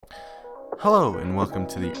Hello and welcome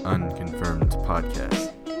to the Unconfirmed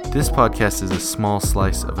Podcast. This podcast is a small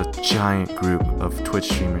slice of a giant group of Twitch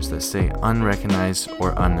streamers that stay unrecognized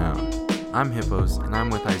or unknown. I'm Hippos and I'm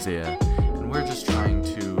with Isaiah, and we're just trying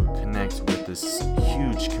to connect with this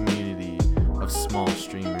huge community of small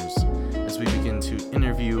streamers as we begin to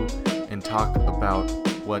interview and talk about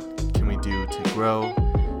what can we do to grow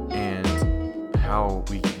and how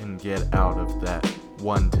we can get out of that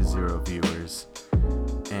 1 to 0 viewers.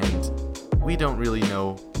 And we don't really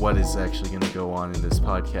know what is actually going to go on in this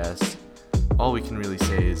podcast. All we can really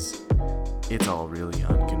say is it's all really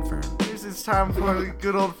unconfirmed. It's time for the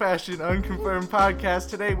good old-fashioned unconfirmed podcast.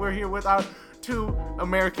 Today we're here with our two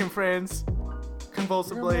American friends,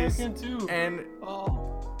 ConvulsiveBlaze and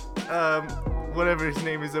whatever his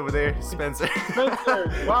name is over there, Spencer.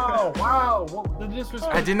 Spencer! Wow! What the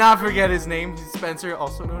disrespect? I did not forget his name. He's Spencer,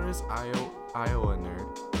 also known as Iowa Nerd.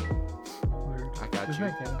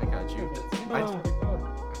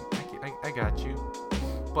 I got you.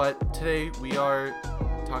 But today we are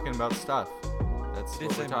talking about stuff. That's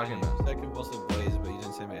what we're talking about. You said ConvulsiveBlaze, but you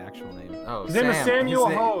didn't say my actual name. Oh, his name is Samuel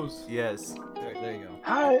Hose. Yes. There you go.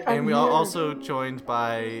 Hi, And we are also joined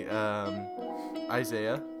by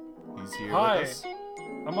Isaiah. He's here with us.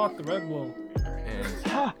 I'm off the Red Bull.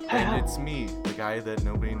 And it's me, the guy that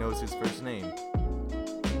nobody knows his first name.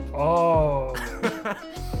 Oh.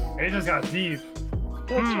 It just got deep.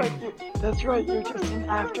 That's right, you're just an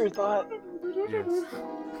afterthought. Yes.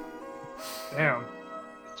 Damn.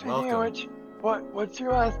 Speaking of which, what's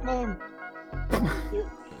your last name?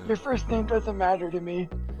 your first name doesn't matter to me.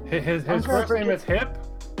 His first name is Hip,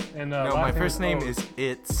 and no, my first name is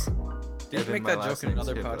It's. Did you make that joke in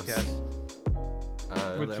another podcast?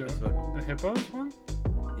 The Hippos one?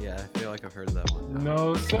 Yeah, I feel like I've heard that one.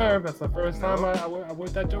 No, sir. That's the first time I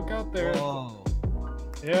put that joke out there. Whoa.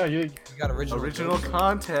 Yeah, you got original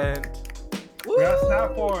content. We got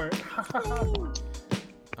snap for it.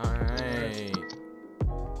 Alright.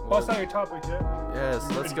 What's on your topic, yeah? Yes,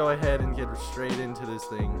 let's go ahead and get straight into this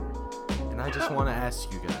thing. And I just want to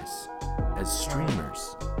ask you guys, as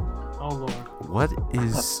streamers, Oh Lord. what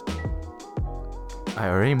is... I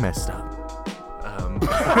already messed up.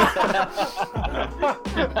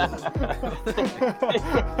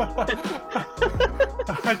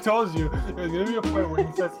 I told you, there's gonna be a point where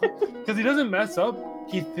he says, because he doesn't mess up,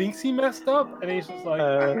 he thinks he messed up, and he's just like,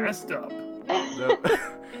 I messed up. No,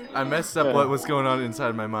 I messed up what was going on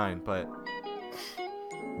inside my mind, but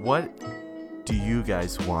what do you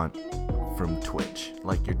guys want from Twitch?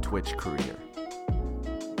 Like your Twitch career?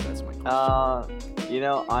 That's my question.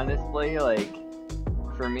 Honestly, like,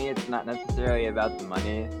 for me, it's not necessarily about the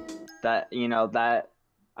money. That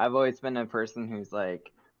I've always been a person who's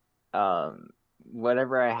like,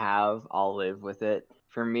 whatever I have, I'll live with it.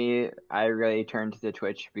 For me, I really turned to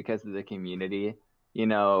Twitch because of the community.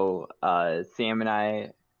 Sam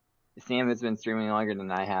has been streaming longer than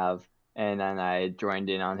I have, and then I joined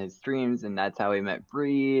in on his streams, and that's how we met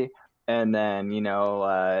Bree. And then,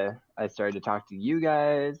 I started to talk to you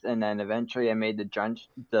guys, and then eventually I made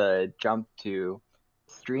the jump to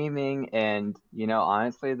streaming, and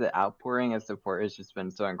honestly, the outpouring of support has just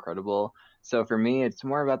been so incredible. So for me, it's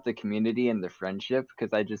more about the community and the friendship,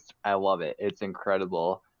 because I love it. It's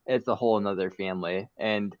incredible. It's a whole another family,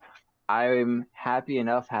 and I'm happy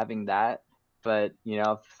enough having that. But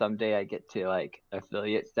if someday I get to like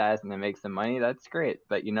affiliate status and I make some money, that's great.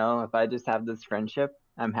 But if I just have this friendship,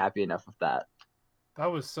 I'm happy enough with that.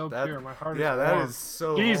 That was so pure. My heart is that warm. is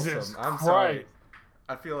so Jesus awesome. I'm Christ. sorry.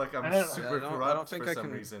 I feel like I'm super I corrupt don't think for I some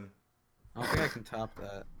can- reason. I don't think I can top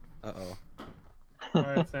that. Uh-oh.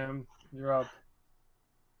 Alright, Sam, you're up.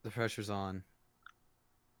 The pressure's on.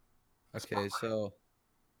 Okay, so...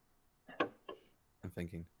 I'm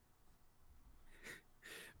thinking.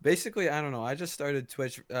 Basically, I don't know. I just started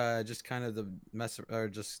Twitch just kind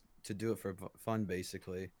of just to do it for fun,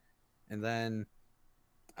 basically. And then,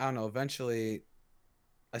 I don't know, eventually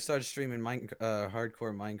I started streaming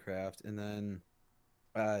hardcore Minecraft, and then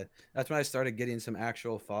that's when I started getting some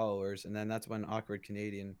actual followers, and then that's when Awkward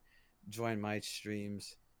Canadian joined my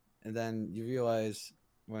streams. And then you realize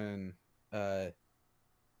when I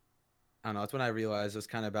don't know, it's when I realized it was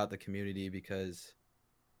kind of about the community, because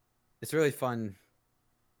it's really fun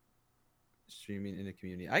streaming in the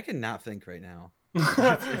community. I cannot think right now.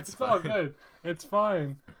 It's all good. It's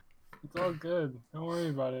fine. It's all good. Don't worry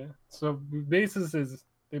about it. So basis is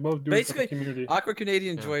they both do it for the community. Awkward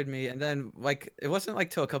Canadian joined me, and then it wasn't like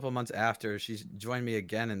till a couple months after she joined me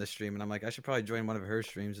again in the stream, and I'm like, I should probably join one of her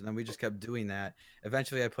streams, and then we just kept doing that.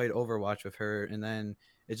 Eventually I played Overwatch with her, and then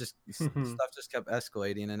it just stuff just kept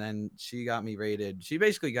escalating, and then she got me rated. She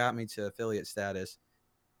basically got me to affiliate status,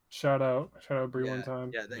 Shout out Bree Yeah, one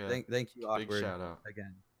time. yeah. Yeah. Thank you, Big awkward. shout out.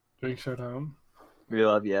 Again. Big shout out. We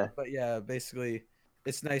love you. But yeah, basically,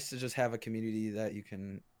 it's nice to just have a community that you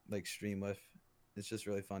can like stream with. It's just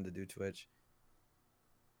really fun to do Twitch.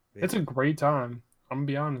 It's a great time. I'm gonna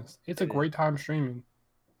be honest. It's a great time streaming.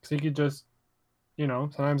 Cause you could just,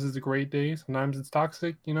 sometimes it's a great day, sometimes it's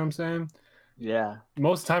toxic. You know what I'm saying? Yeah.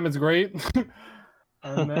 Most of the time it's great,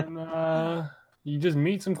 and then you just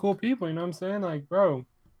meet some cool people. You know what I'm saying? Like, bro,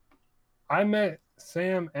 I met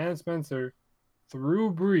Sam and Spencer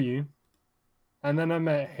through Bree, and then I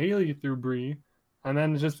met Haley through Bree, and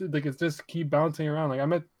then it's just keep bouncing around.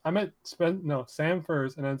 Like I met Sam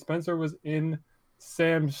first, and then Spencer was in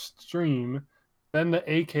Sam's stream, then the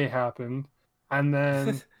AK happened, and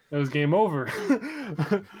then it was game over.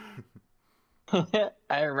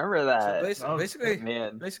 I remember that. So basically,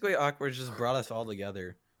 Man. basically, awkward just brought us all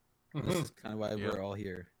together. This Mhm. is kind of why we're all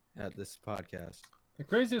here at this podcast. The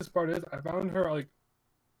craziest part is I found her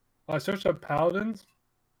I searched up paladins,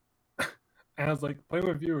 and I was like playing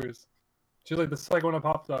with viewers. She's like the second one that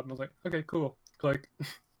popped up, and I was like, okay, cool. Click.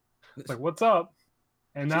 Like, what's up?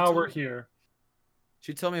 And She now told we're me- here.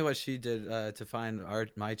 She told me what she did to find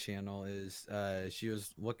my channel is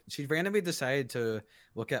she randomly decided to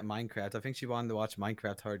look at Minecraft. I think she wanted to watch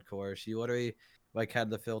Minecraft hardcore. She literally like had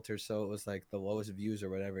the filter so it was like the lowest views or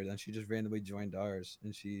whatever. Then she just randomly joined ours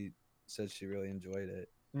and she said she really enjoyed it.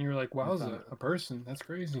 And you're like, wow, found a person. That's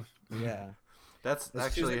crazy. Yeah. That's She was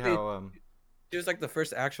actually like how She was like the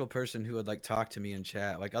first actual person who would like talk to me in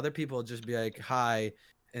chat. Like other people would just be like hi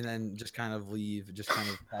and then just kind of leave, just kind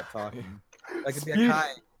of stop talking. Like it'd be like,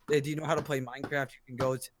 hi, hey, do you know how to play Minecraft? You can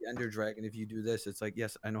go to the Ender Dragon if you do this. It's like,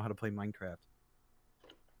 yes, I know how to play Minecraft.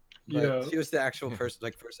 But Yeah. she was the actual person,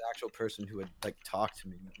 like first actual person who would like talk to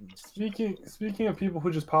me. Speaking of people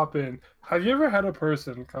who just pop in, have you ever had a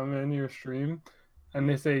person come in your stream and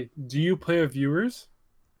they say, "Do you play with viewers?"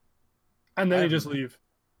 And then they I've just not. leave.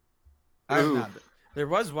 I've Ooh. not. There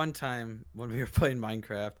was one time when we were playing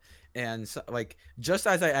Minecraft, and so, like just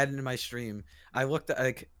as I added in my stream, I looked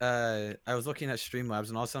at I was looking at Streamlabs,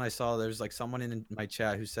 and all of a sudden I saw there's like someone in my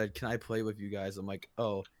chat who said, "Can I play with you guys?" I'm like,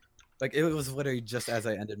 "Oh," like it was literally just as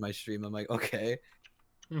I ended my stream. I'm like, "Okay,"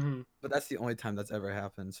 Mm-hmm. but that's the only time that's ever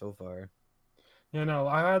happened so far. Yeah, no,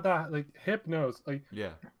 I had that. Like, Hip knows. Like,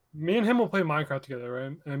 yeah. me and him will play Minecraft together,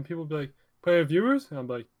 right? And people will be like, "Play with viewers?" And I'm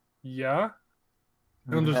like, "Yeah."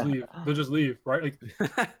 And they'll just leave. They'll just leave, right?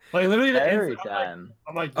 Like literally the Every instant. time.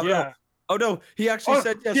 I'm like, Oh, no. yeah. Oh no, he actually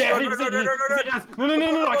said yes. Yeah, No, he no, said no, no, no, no, yes.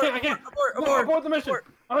 No, I can't. Abort, No, abort, abort the mission. abort.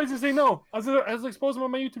 I was gonna say no. I was exposing him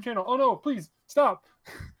on my YouTube channel. Oh no, please stop.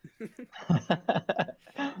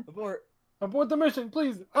 Abort. Abort the mission,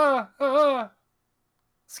 please.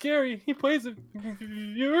 Scary. He plays with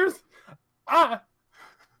viewers.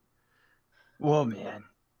 Whoa, man.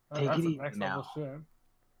 Take That's it the easy next now. level shit.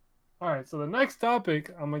 All right, so the next topic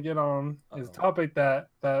I'm gonna get on is a topic that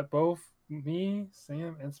both me,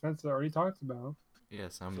 Sam, and Spencer already talked about.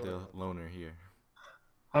 Yes, I'm the loner here.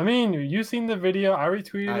 I mean, you seen the video? I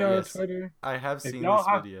retweeted it on Yes, Twitter. I have If seen y'all this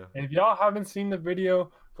have- video. If y'all haven't seen the video,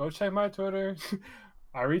 go check my Twitter.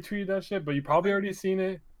 I retweeted that shit, but you probably already seen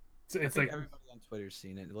it. I It's think like, everybody on Twitter's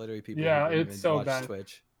seen it. Literally, people. Yeah, who don't it's even so watch bad.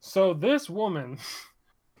 Twitch. so this woman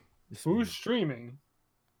This who's one. streaming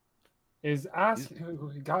is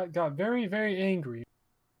got very, very angry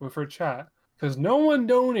with her chat because no one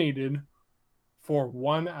donated for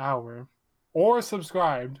 1 hour or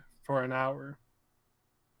subscribed for an hour.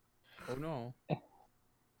 Oh no.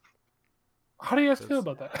 How do you guys feel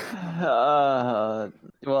about that?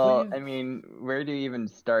 Well, Please. I mean, where do you even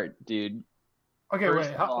start, dude? Okay,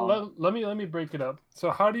 First wait. of all- Let me break it up.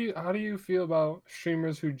 So how do you feel about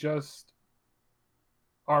streamers who just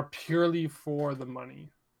are purely for the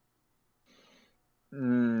money?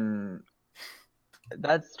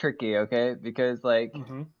 That's tricky, okay? Because, like,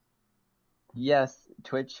 Mm-hmm. yes,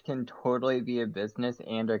 Twitch can totally be a business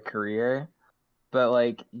and a career, but,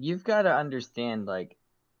 like, you've got to understand, like,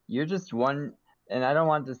 you're just one, and I don't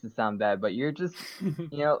want this to sound bad, but you're just,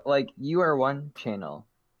 like, you are one channel.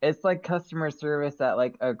 It's like customer service at,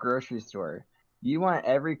 like, a grocery store. You want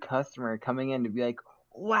every customer coming in to be like,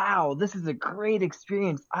 wow, this is a great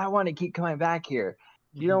experience. I want to keep coming back here.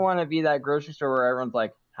 You don't want to be that grocery store where everyone's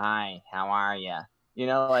like, hi, how are ya?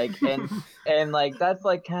 Like, and like, that's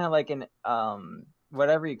like kind of like an,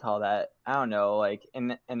 whatever you call that. I don't know, like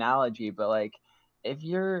an analogy, but like, if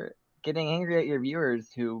you're getting angry at your viewers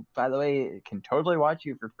who, by the way, can totally watch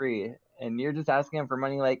you for free, and you're just asking them for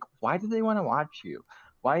money, like, why do they want to watch you?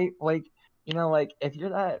 Why, like, like, if you're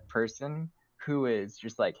that person who is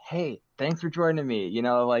just like, hey, thanks for joining me,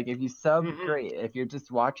 like, if you sub, Mhm. great. If you're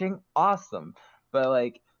just watching, awesome. But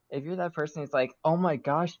like, if you're that person who's like, oh my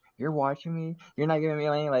gosh, you're watching me, you're not giving me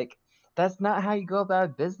money, like that's not how you go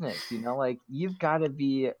about business, you know? Like you've got to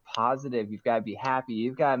be positive, you've got to be happy,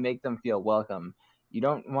 you've got to make them feel welcome. You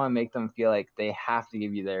don't want to make them feel like they have to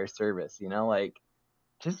give you their service, you know? Like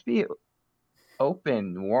just be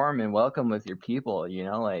open, warm, and welcome with your people, you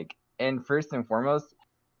know? Like, and first and foremost,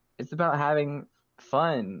 it's about having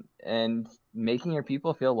fun and making your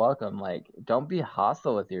people feel welcome. Like, don't be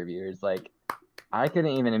hostile with your viewers. Like, I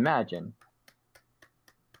couldn't even imagine.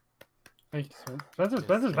 Thank you,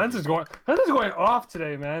 Spencer's going off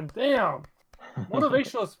today, man. Damn.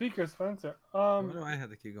 Motivational speaker, Spencer. Why do I have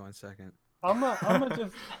to keep going second? I'm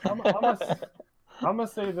gonna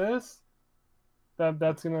say this.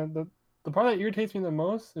 That's gonna the part that irritates me the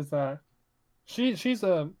most is that she's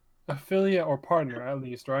a affiliate or partner at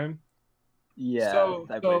least, right? Yeah, So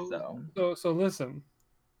listen.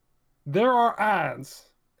 There are ads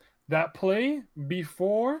that play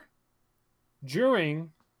before,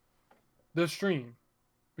 during the stream,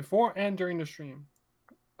 before and during the stream.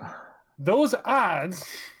 Those ads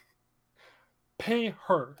pay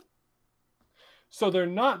her. So they're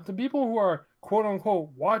not, the people who are quote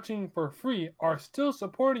unquote watching for free are still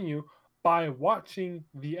supporting you by watching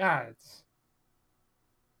the ads.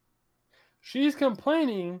 She's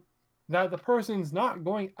complaining that the person's not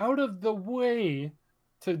going out of the way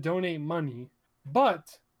to donate money,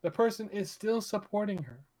 but the person is still supporting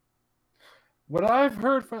her. What I've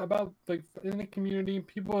heard about like in the community,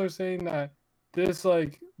 people are saying that this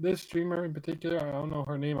streamer in particular, I don't know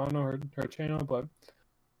her name, I don't know her channel, but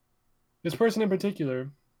this person in particular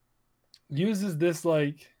uses this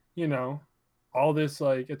all this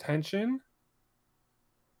attention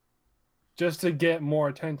just to get more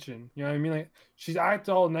attention. You know what I mean? Like she's acts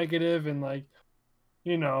all negative and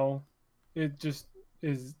it just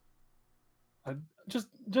is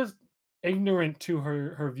just ignorant to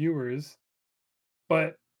her viewers,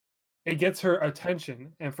 but it gets her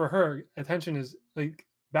attention, and for her, attention is like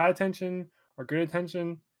bad attention or good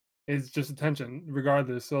attention is just attention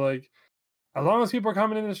regardless. So like as long as people are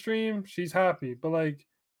coming in the stream, she's happy, but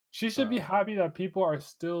she should be happy that people are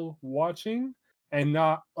still watching and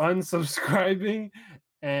not unsubscribing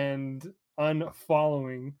and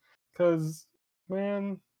unfollowing. Because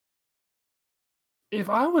man, if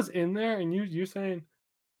I was in there and you saying,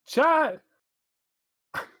 chat,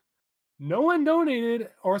 no one donated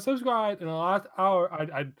or subscribed in the last hour,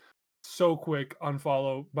 I'd so quick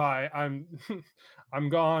unfollow. Bye. I'm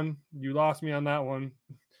gone. You lost me on that one.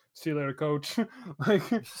 See you later, coach.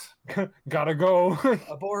 Gotta go.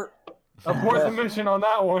 Abort the mission on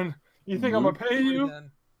that one. You think I'm gonna pay you?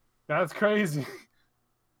 Again. That's crazy.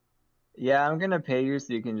 Yeah, I'm gonna pay you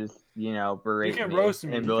so you can just berate You can me roast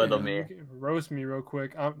me and belittle me. You can roast me real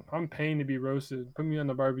quick. I'm paying to be roasted. Put me on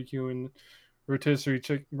the barbecue and rotisserie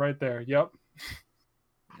chicken right there. Yep.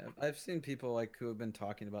 Yeah, I've seen people who have been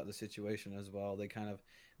talking about the situation as well. They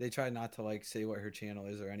try not to say what her channel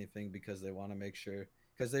is or anything because they want to make sure,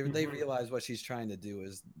 because they realize what she's trying to do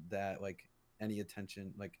is that any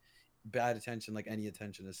attention, bad attention, any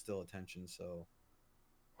attention is still attention. So,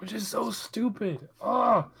 which is so stupid.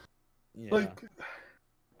 Oh, yeah.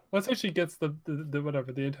 Let's say she gets the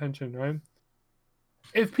attention, right?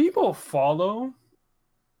 If people follow,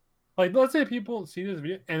 let's say people see this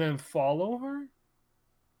video and then follow her,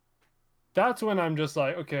 that's when I'm just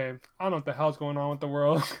like, okay, I don't know what the hell's going on with the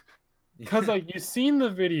world. Because you've seen the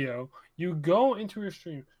video, you go into her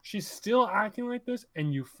stream, she's still acting like this,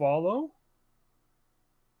 and you follow.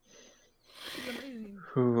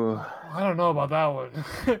 I don't know about that one.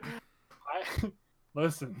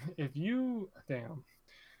 Listen, if you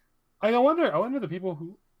I wonder the people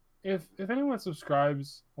who, if anyone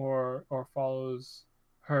subscribes or follows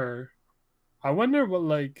her, I wonder if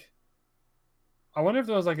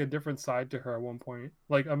there was a different side to her at one point.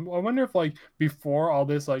 I wonder if before all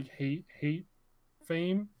this hate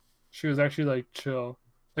fame, she was actually chill.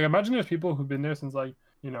 Imagine there's people who've been there since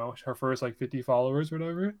her first 50 followers or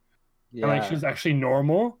whatever. Yeah. And she's actually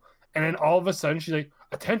normal, and then all of a sudden she's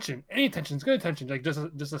attention, any attention is good attention.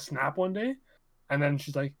 Just a snap one day, and then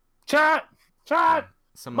she's chat,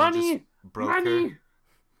 money,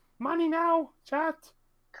 money now, chat.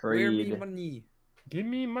 Creed. Money. Give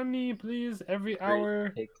me money, please. Every hour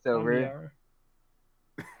takes over.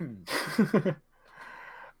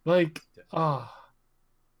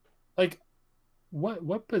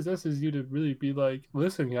 What possesses you to really be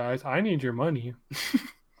listen, guys, I need your money.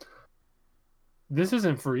 This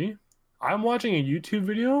isn't free. I'm watching a YouTube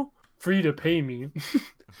video for you to pay me.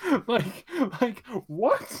 What?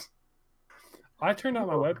 I turned out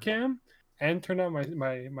my webcam and turned out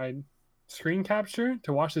my screen capture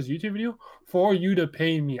to watch this YouTube video for you to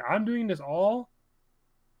pay me. I'm doing this all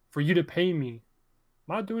for you to pay me.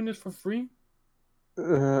 I'm not doing this for free.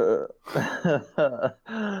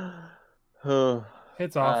 Oh,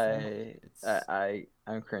 It's awful.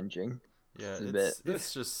 I'm cringing. Yeah, Just a bit.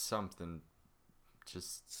 it's just something,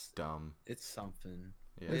 just dumb. It's something.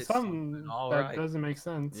 Yeah, It's something all that right. doesn't make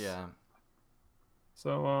sense. yeah.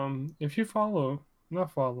 So if you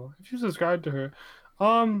if you subscribe to her,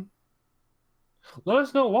 let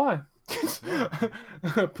us know why.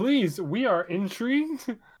 Please, we are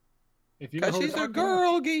intrigued. If you know Cause who she's we're a talking about.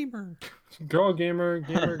 girl gamer. Girl gamer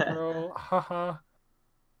girl, haha.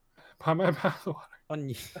 Buy my bathwater.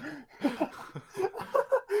 Funny.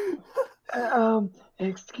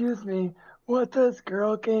 Excuse me. What does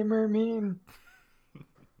girl gamer mean?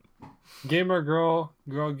 Gamer girl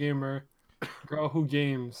gamer, girl who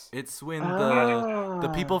games. It's when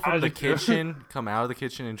the people from the Adjective. kitchen come out of the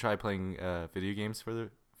kitchen and try playing video games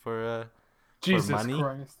for Jesus money.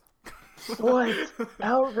 Christ. What?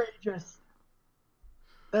 Outrageous.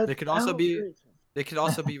 That's They could also be- outrageous. They could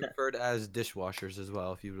also be referred as dishwashers as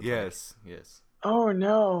well, if you would. Yes. Oh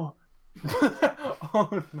no.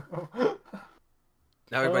 Oh no.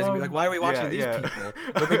 Now everybody's gonna be like, "Why are we watching these people?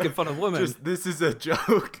 They're making fun of women." This is a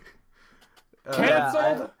joke.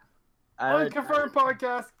 Canceled. I would, Unconfirmed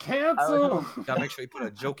podcast. Cancel. Gotta make sure you put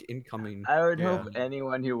a joke incoming. I would Yeah. hope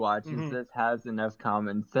anyone who watches Mhm. this has enough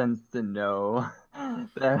common sense to know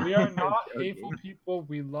that We are not joking. hateful people.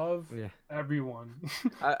 We love Yeah. everyone.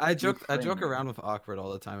 I joke Disclaimer. around with Awkward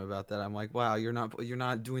all the time about that. I'm like, wow, you're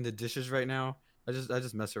not doing the dishes right now. I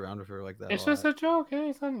just mess around with her like that. It's a lot. just a joke. Hey,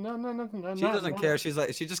 it's not, no, nothing. She doesn't care. She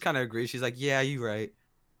just kind of agrees. She's like, yeah, you right.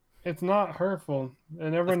 It's not hurtful,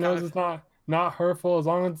 and everyone That's knows kinda- it's not hurtful as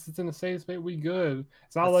long as it's in a safe space. We good.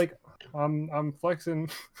 It's not That's- like I'm flexing.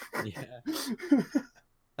 Yeah.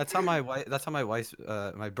 That's how my wife. That's how my wife's.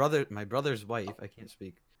 My brother's wife. I can't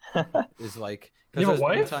speak. Is like. 'cause You have a there's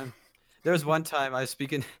one wife? time- There was one time I was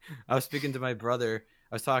speaking to my brother.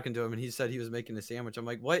 I was talking to him and he said he was making a sandwich. I'm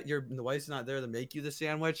like, what? The wife's not there to make you the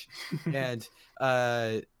sandwich? And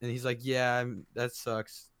he's like, yeah, that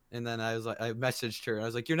sucks. And then I messaged her. I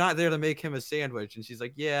was like, you're not there to make him a sandwich. And she's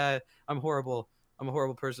like, yeah, I'm horrible. I'm a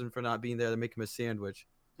horrible person for not being there to make him a sandwich.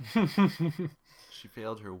 She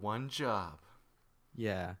failed her one job.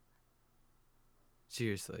 Yeah.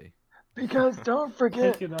 Seriously. Because don't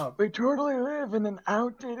forget, Take it up. we totally live in an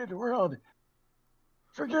outdated world.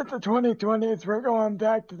 Forget the 2020s. We're going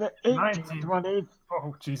back to the 1820s.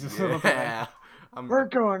 Oh Jesus! Yeah. We're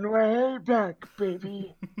going way back,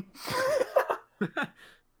 baby.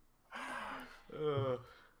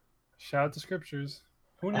 Shout out to scriptures.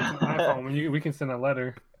 Who needs an iPhone when we can send a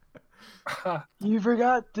letter? You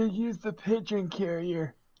forgot to use the pigeon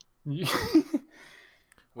carrier. I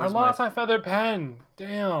Where's lost my my feather pen.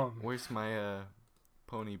 Damn. Where's my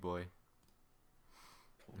pony boy?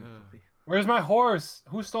 Where's my horse?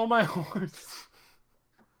 Who stole my horse?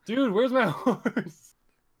 Dude, where's my horse?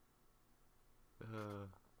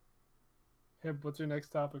 Hip, what's your next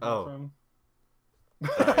topic? Oh. From?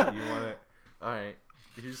 Alright, you want it? All right.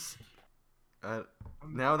 Here's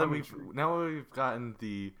now that we've gotten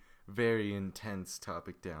the very intense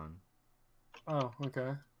topic down. Oh,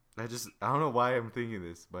 okay. I don't know why I'm thinking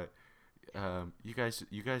this, but you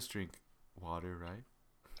guys drink water, right?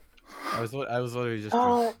 I was literally just.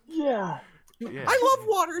 Yeah. Yeah. I love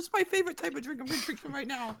water. It's my favorite type of drink. I'm gonna drink some right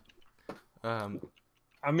now.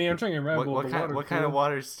 I mean, I'm drinking Red Bull. What kind of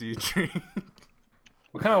waters do you drink?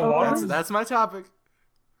 What kind of water? That's my topic.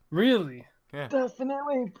 Really? Yeah.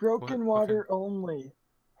 Definitely broken What water only.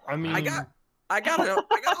 I mean, I got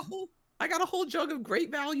a whole jug of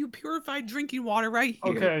great value purified drinking water right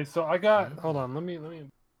here. okay. So I got. Hold on. Let me.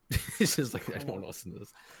 This is like I don't listen to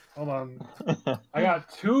this. Hold on. I got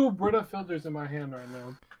 2 Brita filters in my hand right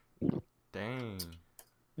now. Dang.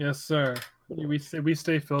 Yes, sir. We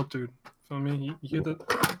stay filtered. Feel me? You hear the?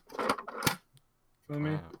 Feel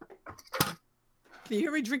me? Wow. Can you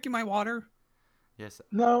hear me drinking my water? Yes.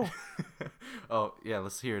 No. Oh yeah.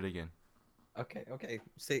 Let's hear it again. Okay.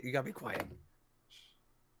 Say you gotta be quiet.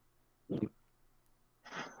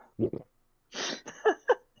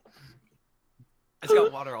 I just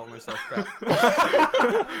got water all over myself. Crap.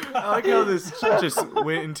 I like how this just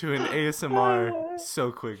went into an ASMR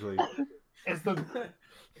so quickly. It's the.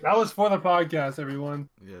 That was for the podcast, everyone.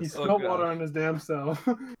 He Yes. Oh, spilled God. water on his damn self.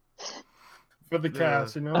 For the Yeah.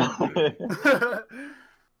 cast, you know.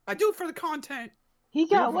 I do it for the content. He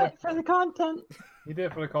got wet for the content. He did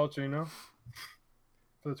it for the culture, you know.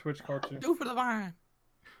 For the Twitch culture. I do it for the vine.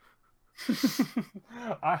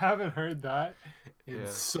 I haven't heard that in Yeah.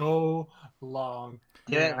 so long.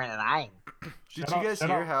 Do it for the Vine. Did Shout you out- guys shout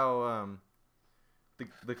hear out- how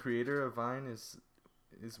the creator of Vine is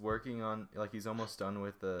working on, like, he's almost done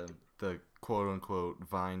with the quote unquote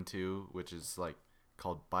Vine 2, which is like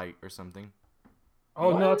called Byte or something.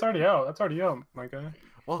 Oh no, What? it's already out. That's already out, my guy.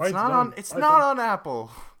 Well, Byte's it's not done. on. It's Byte's not done. on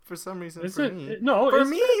Apple for some reason. Is for it? me, No, for is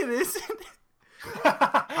me it? it isn't.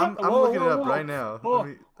 I'm looking it up right now. Let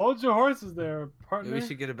me- Hold your horses there, partner. Maybe we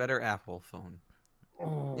should get a better Apple phone.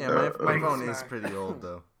 Oh, Yeah, my Bang phone is smack. pretty old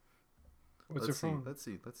though. What's Let's see. your phone? Let's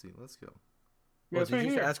see. Let's go. Yeah, Well, it's did right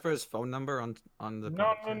you here. ask for his phone number on the?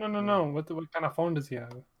 No. What kind of phone does he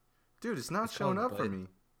have? Dude, it's not It's showing called up for Byte. me.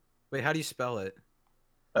 Wait, how do you spell it?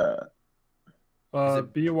 Uh,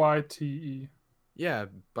 it- BYTE. Yeah,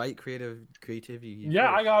 Byte creativity.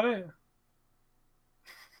 Yeah, I first. got it.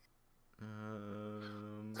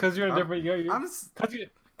 Because you're a I'm- different. I'm s-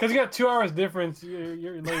 Because you got 2 hours difference.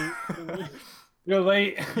 You're late. You're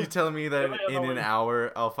late. You telling me that Yeah, in no an way.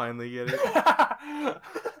 hour I'll finally get it?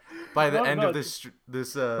 By the end of this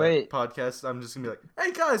Wait. podcast, I'm just gonna be like,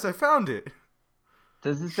 "Hey guys, I found it."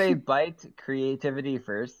 Does it say Byte creativity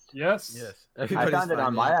first? Yes. Yes, I everybody's found it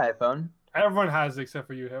on finding my it. iPhone. Everyone has it except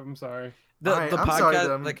for you. I'm sorry. The I'm podcast, sorry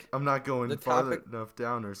that like I'm not going the farther topic- enough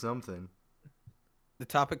down or something. the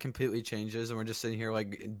topic completely changes, and we're just sitting here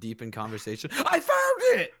like deep in conversation. I found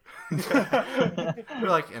it. We're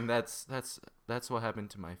like, and that's what happened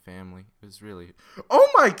to my family. It was really, oh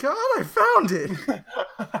my god, I found it.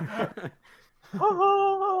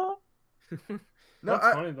 No,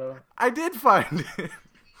 That's funny though. I did find it.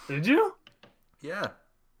 Did you? Yeah.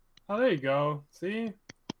 Oh, there you go. See,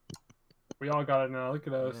 we all got it now. Look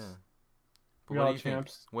at us. Yeah. But We what all do you think?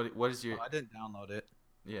 champs. What is your? Oh, I didn't download it.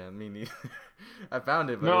 Yeah, me neither. I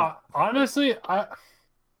found it, but No, honestly, I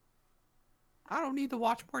don't need to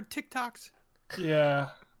watch more TikToks. yeah,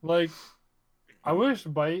 like I wish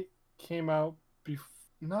Byte came out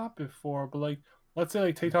not before, but like let's say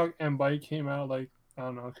like TikTok and Byte came out like I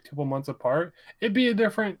don't know, a couple months apart. It'd be a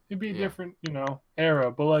different, Yeah.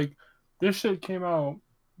 era. But like this shit came out,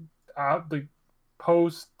 the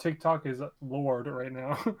post TikTok is lord right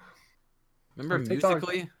now. Remember Like, TikTok-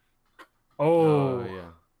 Musically? oh Oh,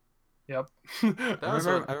 yeah, yep. That was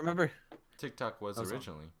what I remember. TikTok was That was-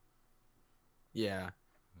 originally. Yeah.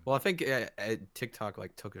 Well, I think TikTok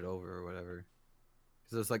like took it over or whatever.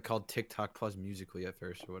 Because it was like called TikTok plus Musically at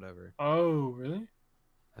first or whatever. Oh, really?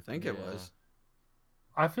 I think it Yeah. was.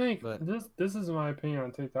 I think But- this is my opinion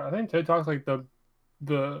on TikTok. I think TikTok's like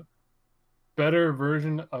the better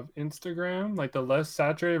version of Instagram, like the less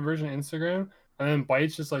saturated version of Instagram, and then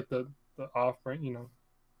Byte's just like the off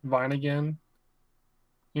Vine again.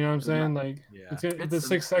 You know what I'm saying? Like Yeah. it's the It's-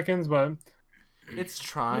 6 seconds, but It's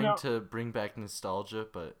trying know- to bring back nostalgia,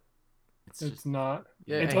 but it's it's just not.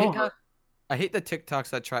 Yeah, It's I hate, over. I hate the TikToks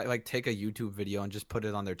that try like take a YouTube video and just put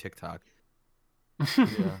it on their TikTok.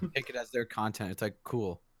 yeah. Take it as their content. It's like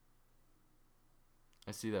cool.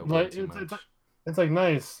 I see that way Like too it's, much. it's like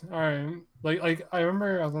nice. All right. Like I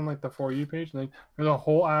remember I was on like the For You page, and like there's a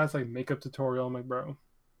whole ass like makeup tutorial. I'm like, bro,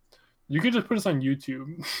 you could just put this on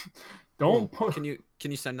YouTube. Don't Cool. put.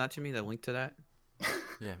 Can you send that to me? The link to that?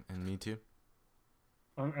 Yeah, and me too.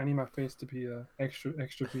 I need my face to be extra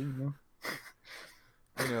feet, you know.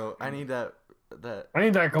 You know, I need that I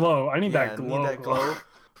need that glow. I need yeah, that glow. need that glow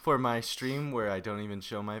for my stream where I don't even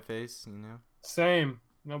show my face, you know? Same.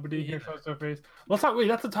 Nobody here Yeah. shows their face. Let's not wait.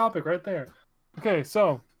 That's the topic right there. Okay,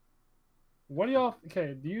 so what do y'all?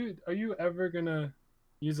 Okay, are you ever gonna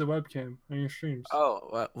use a webcam on your streams?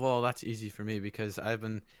 Oh, well, that's easy for me because I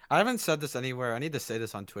haven't said this anywhere. I need to say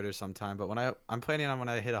this on Twitter sometime, but I'm planning on when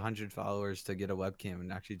I hit 100 followers to get a webcam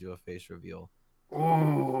and actually do a face reveal.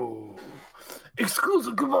 Ooh,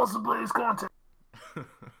 exclusive ConvulsiveBlaze content.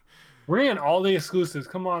 We're getting all the exclusives.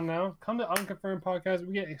 Come on now, come to Unconfirmed Podcast.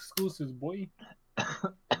 We get exclusives, boy.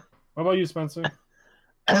 What about you, Spencer?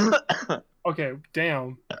 Okay,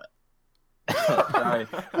 damn. Sorry,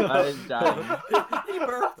 I was dying. He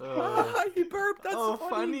burped. He burped. That's oh,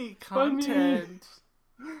 funny. funny content.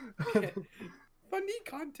 Funny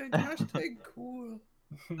content. Hashtag cool.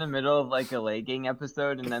 In the middle of like a legging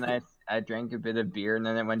episode, and then I drank a bit of beer, and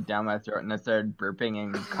then it went down my throat, and I started burping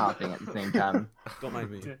and coughing at the same time. Don't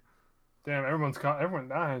mind me. Damn, everyone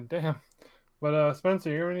dying. Damn. But Spencer,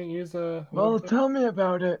 you ever use a Well, webcam? tell me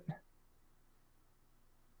about it.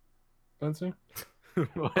 Spencer?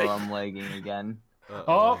 Well, I'm lagging again.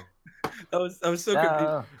 Oh. That was so good.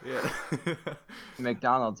 No, Yeah.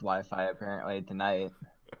 McDonald's Wi-Fi apparently tonight.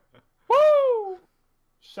 Woo!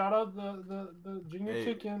 Shout out the junior Hey.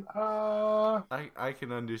 chicken. I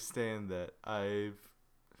can understand that.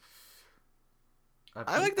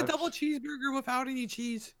 I like the double cheeseburger without any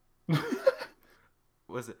cheese.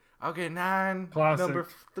 Was it? Okay, 9 Classic. number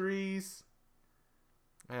 3s.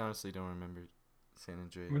 I honestly don't remember San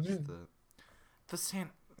Andreas. The San.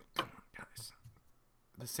 Come on, guys.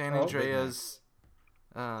 The San Oh. Andreas.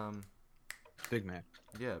 Big Mac.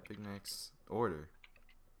 Yeah, Big Mac's order.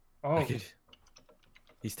 Oh,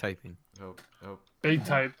 He's typing. Oh. big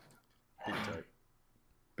type. Big type.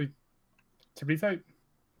 To be type.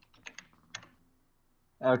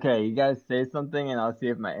 Okay, you guys say something, and I'll see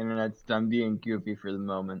if my internet's done being goofy for the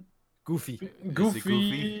moment. Goofy.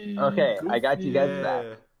 Goofy. Okay, I got you guys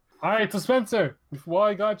back. All right, so Spencer, while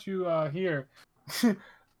I got you here, you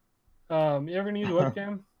ever need a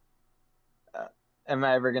webcam? Am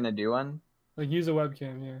I ever gonna do one? Like use a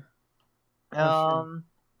webcam, yeah.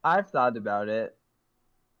 I've thought about it,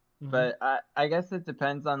 Mhm. but I guess it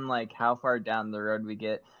depends on like how far down the road we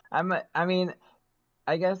get.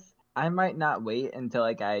 I guess I might not wait until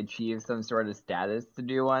like I achieve some sort of status to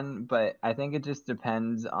do one, but I think it just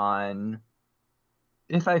depends on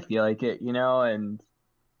if I feel like it, and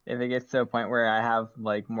if it gets to a point where I have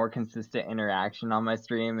like more consistent interaction on my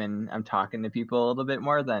stream and I'm talking to people a little bit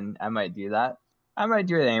more, then I might do that. I might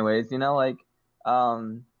do it anyways,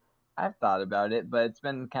 I've thought about it, but it's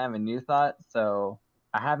been kind of a new thought, so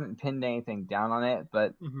I haven't pinned anything down on it,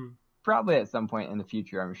 but probably at some point in the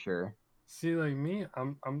future, I'm sure. See, like me,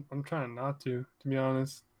 I'm trying not to be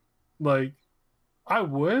honest. Like, I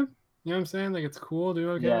would, you know what I'm saying? Like, it's cool,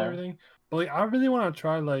 do okay and everything, but like, I really want to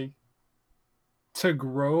try like to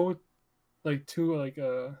grow, like to like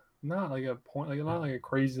a not like a point, like not like a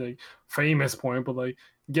crazy like famous point, but like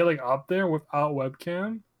get like up there without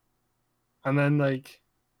webcam, and then like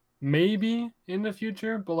maybe in the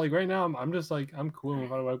future, but like right now, I'm just like I'm cool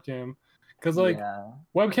without a webcam, because like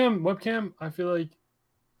webcam, I feel like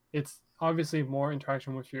it's obviously more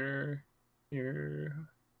interaction with your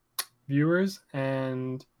viewers,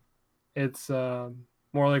 and it's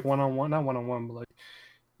more like one-on-one, not one-on-one, but like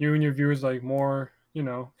you and your viewers like more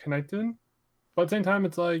connected. But at the same time,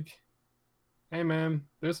 it's like, hey man,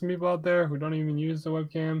 there's some people out there who don't even use the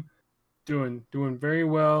webcam, doing very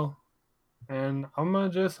well, and I'm gonna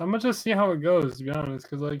just see how it goes, to be honest,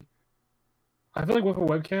 because like I feel like with a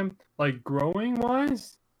webcam, like growing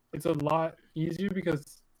wise, it's a lot easier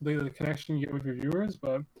because the connection you get with your viewers.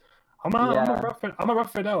 But I'm gonna rough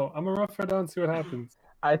it out. I'm gonna rough it out and see what happens.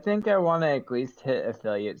 I think I want to at least hit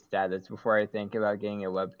affiliate status before I think about getting a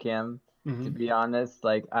webcam. To be honest,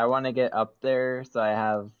 like I want to get up there so I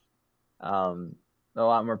have a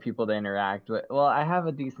lot more people to interact with. Well, I have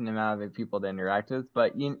a decent amount of people to interact with,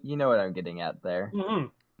 but you know what I'm getting at there.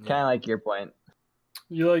 Kind of like your point.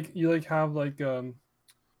 You have like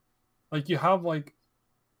you have like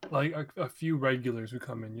a few regulars who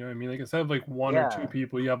come in, you know what I mean? Like instead of like one or two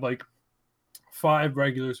people, you have like 5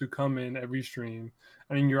 regulars who come in every stream.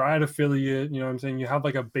 I mean, you're at affiliate, you know what I'm saying? You have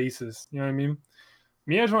like a basis, you know what I mean?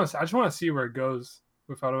 Me, I just want to see where it goes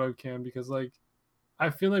without a webcam, because like I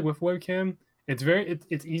feel like with webcam,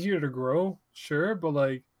 it's easier to grow, sure, but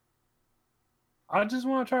like I just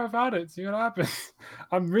want to try without it, see what happens.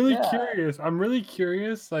 I'm really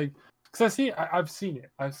curious, like, because I've seen it.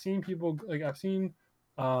 I've seen people, like,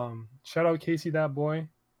 shout out Casey, that boy.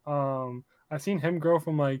 I've seen him grow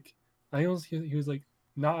from like, I think he was like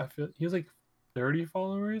he was like 30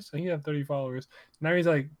 followers. I think he had 30 followers. Now he's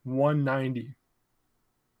like 190,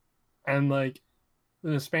 and like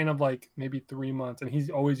in the span of like maybe 3 months, and he's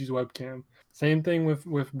always used webcam. Same thing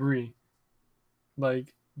with Bree.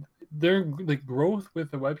 Like their like growth with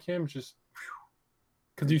the webcam is just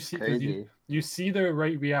because you see the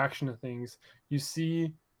right reaction to things. You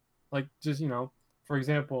see, like, just for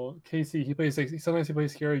example, Casey, sometimes he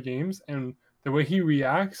plays scary games, and the way he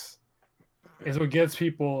reacts is what gets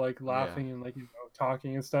people like laughing and like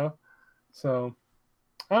talking and stuff. So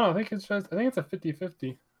I don't know, I think it's a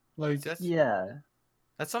 50-50. Like that's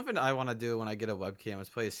something I want to do when I get a webcam, is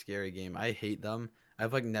play a scary game. I hate them.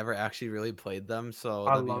 I've like never actually really played them, so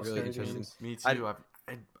that'd be really interesting. Games. Me too.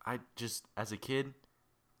 I just, as a kid,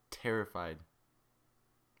 terrified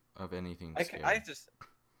of anything scary. I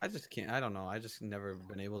just can't. I don't know. I just never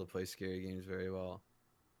been able to play scary games very well.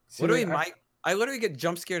 See, I literally get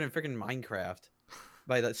jump scared in freaking Minecraft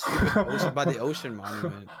by that stupid ocean, by the ocean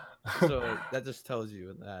monument. So that just tells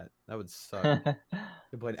you that would suck to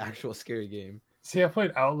play an actual scary game. See, I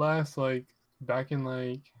played Outlast like back in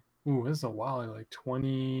like this is a while, like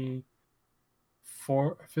 2015,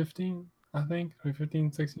 I think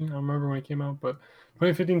 2015, 16. I don't remember when it came out, but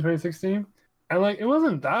 2015, 2016, and like it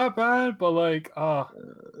wasn't that bad, but like I'm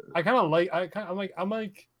like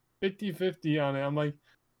 50-50 on it. I'm like,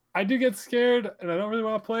 I do get scared, and I don't really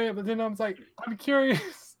want to play it. But then I'm like, I'm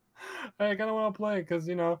curious. I kind of want to play it because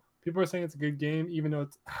people are saying it's a good game, even though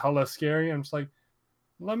it's hella scary. I'm just like,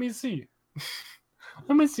 let me see.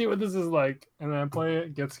 Let me see what this is like. And then I play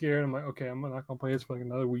it, get scared. I'm like, okay, I'm not gonna play this for like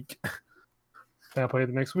another week. Then I play it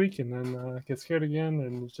the next week, and then get scared again,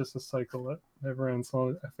 and it's just a cycle that never ends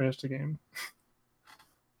until I finish the game.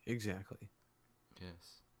 Exactly.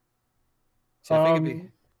 Yes. See, I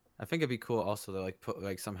think it'd be cool also to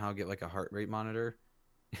like somehow get like a heart rate monitor.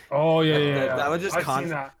 Oh yeah, yeah. That would just I've seen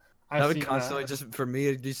that. That would constantly just for me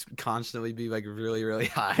it'd just constantly be like really, really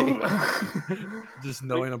high. Just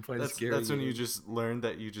knowing I'm playing scary. That's when you just learn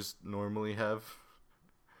that you just normally have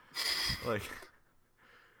like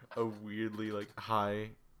a weirdly like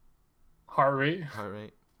high heart rate.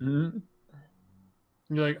 Mm-hmm.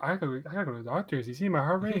 You're like, I gotta go to the doctor. Is he seeing my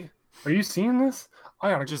heart rate? Are you seeing this?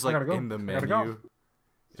 I gotta go. In the menu. Go.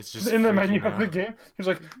 It's just in the menu out. of the game. He's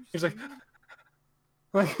like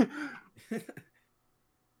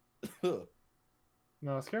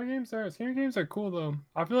No, scary games are cool though.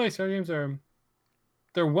 I feel like scary games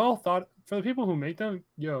they're well thought for the people who make them.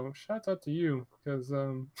 Yo, shouts out to you because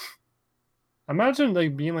imagine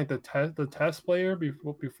like being like the test player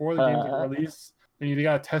before the game's like released, and you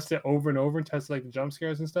gotta test it over and over and test like the jump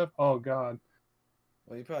scares and stuff. Oh god.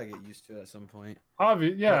 Well, you probably get used to it at some point.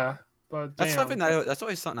 Yeah, but that's something that's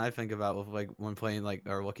always something I think about with like when playing like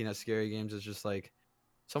or looking at scary games. Is just like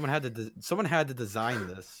someone had to design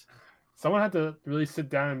this. Someone had to really sit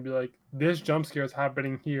down and be like, "This jump scare is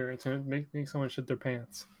happening here." It's gonna make someone shit their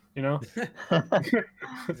pants.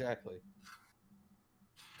 Exactly.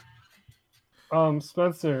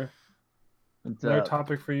 Spencer, What's another up?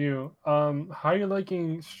 topic for you. How are you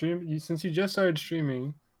liking stream? Since you just started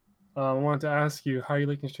streaming, I wanted to ask you how are you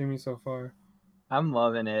liking streaming so far? I'm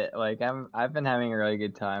loving it. Like I've been having a really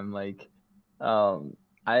good time. Like,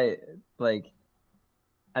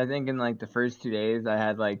 I think in like the first 2 days I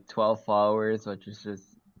had like 12 followers, which is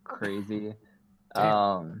just crazy.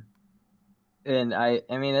 Damn. And I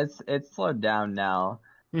mean it's slowed down now,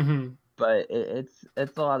 but it's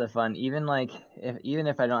a lot of fun. Even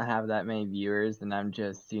if I don't have that many viewers and I'm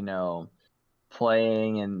just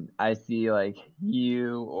playing and I see like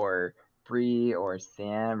you or Bree or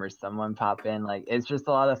Sam or someone pop in, like it's just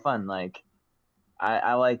a lot of fun. Like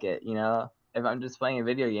I like it, If I'm just playing a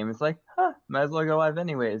video game, it's like, might as well go live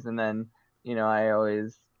anyways. And then, I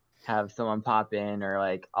always have someone pop in, or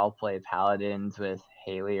like I'll play Paladins with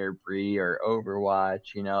Haley or Bree or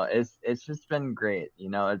Overwatch. It's just been great.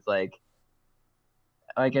 It's like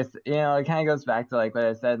it's it kind of goes back to like what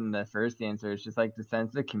I said in the first answer. It's just like the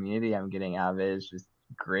sense of community I'm getting out of it is just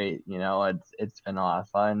great. It's been a lot of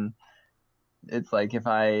fun. It's like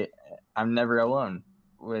I'm never alone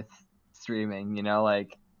with streaming.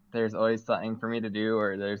 Like there's always something for me to do,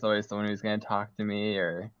 or there's always someone who's going to talk to me,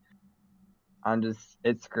 or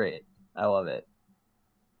it's great. I love it.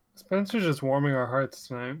 Spencer's just warming our hearts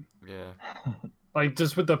tonight. Yeah. Like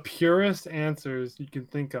just with the purest answers you can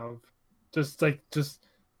think of. Just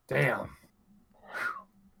damn.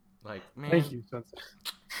 Like, man. Thank you, Spencer.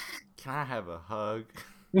 Can I have a hug?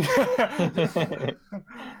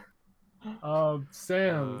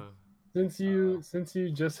 Sam, since you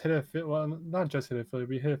just hit not just hit affiliate,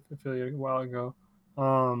 but you hit affiliate a while ago.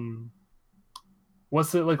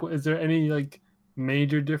 What's it like? Is there any like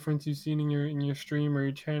major difference you've seen in your stream or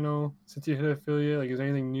your channel since you hit affiliate? Like, is there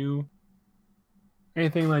anything new?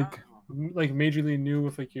 Anything like majorly new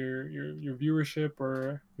with like your viewership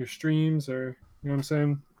or your streams, or you know what I'm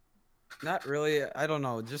saying? Not really. I don't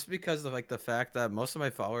know. Just because of like the fact that most of my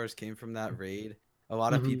followers came from that raid. A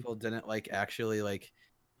lot of people didn't like actually like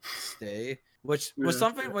stay, which was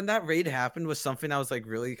something when that raid happened was something I was like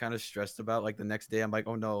really kind of stressed about. Like the next day, I'm like,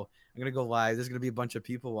 oh no, I'm gonna go live. There's gonna be a bunch of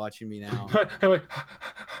people watching me now. I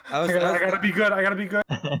gotta be good. I gotta be good.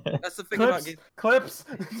 That's the thing about clips.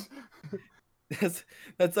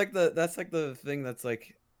 that's like the thing that's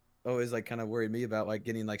like always like kind of worried me about like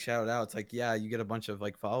getting like shouted out. It's like, yeah, you get a bunch of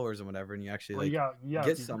like followers and whatever, and you actually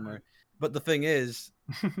get somewhere. But the thing is,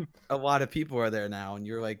 a lot of people are there now, and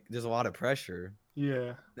you're like, there's a lot of pressure.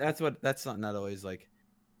 Yeah, that's something that always like,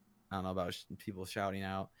 I don't know about people shouting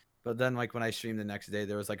out. But then like when I streamed the next day,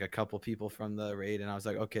 there was like a couple people from the raid, and I was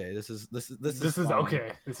like, okay, this is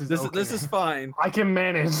okay. This is fine. I can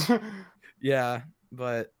manage. Yeah,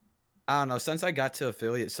 but I don't know. Since I got to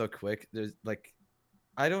affiliate so quick, there's like,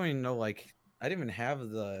 I don't even know. Like, I didn't even have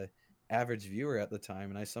the average viewer at the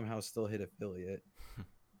time, and I somehow still hit affiliate.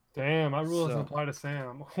 Damn, my rule doesn't apply to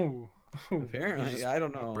Sam. Ooh. Apparently, I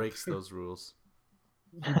don't know. Breaks those rules.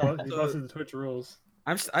 He busted the Twitch rules.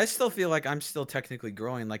 I still feel like I'm still technically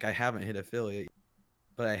growing. Like I haven't hit affiliate.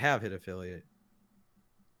 but I have hit affiliate.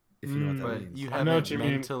 If you know what that But means. you I know what haven't you mean.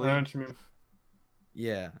 I mentally. know what you mean.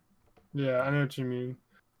 Yeah. Yeah, I know what you mean.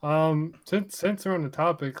 Since we're on the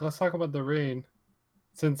topic, let's talk about the raid.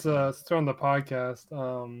 Since we're on the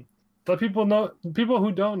podcast, let people know. People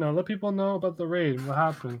who don't know, let people know about the raid. What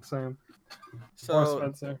happened, Sam or So,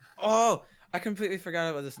 Spencer? oh, I completely forgot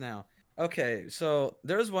about this now. Okay, so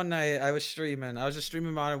there was one night I was streaming. I was just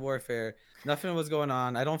streaming Modern Warfare. Nothing was going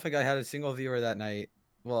on. I don't think I had a single viewer that night.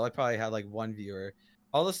 Well, I probably had like one viewer.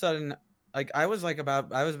 All of a sudden, like I was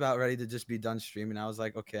about ready to just be done streaming. I was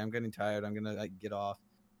like, okay, I'm getting tired. I'm gonna like get off.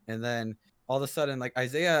 And then all of a sudden, like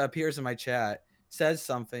Isaiah appears in my chat, says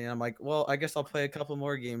something, and I'm like, well, I guess I'll play a couple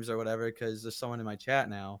more games or whatever because there's someone in my chat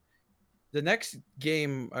now. The next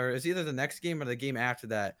game, or it's either the next game or the game after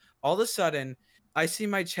that, all of a sudden I see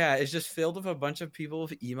my chat is just filled with a bunch of people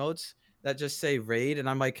with emotes that just say raid, and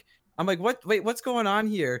I'm like, what? Wait, what's going on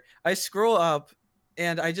here? I scroll up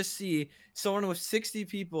and I just see someone with 60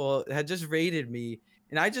 people had just raided me,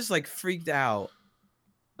 and I just like freaked out.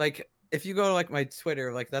 Like if you go to like my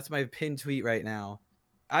Twitter, like that's my pinned tweet right now.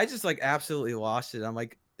 I just like absolutely lost it. I'm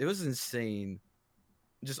like, it was insane.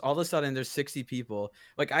 Just all of a sudden there's 60 people.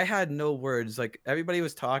 Like I had no words. Like everybody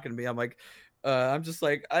was talking to me. I'm like, I'm just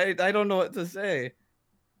like, I don't know what to say.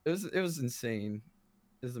 It was insane.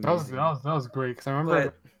 It was amazing. That was great because I remember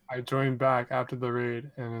But I joined back after the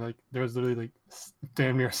raid and like there was literally like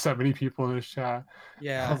damn near 70 people in this chat.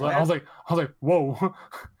 yeah, I was like, whoa,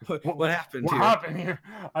 what happened what here? happened here?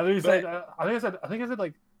 I literally said, I think I said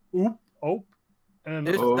like, oop, and then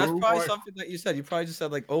That's probably or- something that you said. You probably just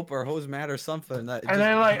said like "ope" or "hose mat" or something. That and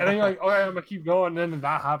then you're like, okay, I'm gonna keep going. And then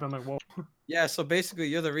that happened. I'm like, whoa. yeah. So basically,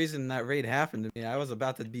 you're the reason that raid happened to me. I was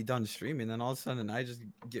about to be done streaming, then all of a sudden I just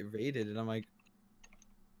get raided, and I'm like,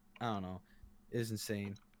 I don't know, it's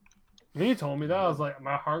insane. When you told me that, I was like,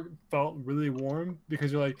 my heart felt really warm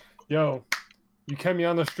because you're like, yo, you kept me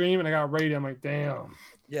on the stream and I got raided. I'm like, damn.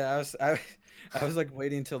 Yeah, I was like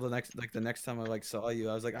waiting until the next time I like saw you.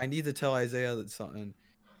 I was like, I need to tell Isaiah that something.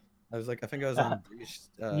 I was like, I think I was on Breach.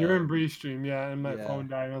 You were in Breeze stream, yeah, and my yeah. phone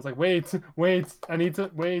died. And I was like, wait, I need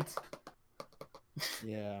to wait.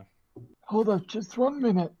 Yeah. Hold up, just 1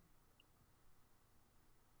 minute.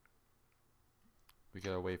 We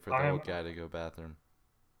gotta wait for the old guy to go bathroom.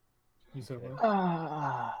 You said what?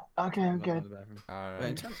 Okay, I'm Go to good. the bathroom. All Wait, I'm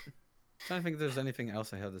right. trying to think if there's anything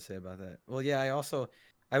else I have to say about that. Well, yeah,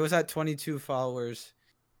 I was at 22 followers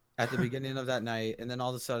at the beginning of that night, and then all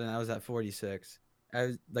of a sudden I was at 46. I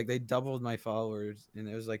was like, they doubled my followers, and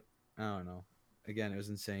it was like, I don't know. Again, it was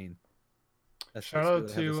insane. That's Shout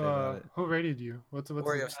basically out what I have to say about it. who rated you? What's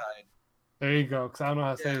Oreo his... side. There you go, because I don't know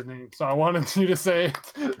how to say Yeah. his name, so I wanted you to say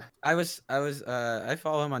it. I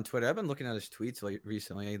follow him on Twitter. I've been looking at his tweets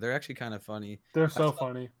recently. They're actually kind of funny. They're so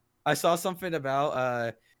funny. I saw something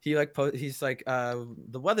about he's like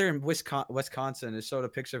the weather in Wisconsin is showed a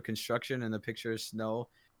picture of construction and a picture of snow,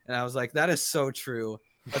 and I was like, that is so true.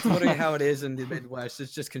 That's literally how it is in the Midwest.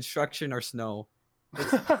 It's just construction or snow.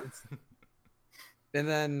 And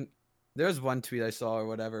then there was one tweet I saw or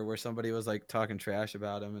whatever where somebody was like talking trash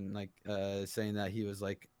about him and like saying that he was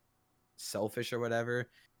like selfish or whatever.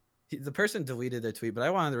 The person deleted the tweet, but I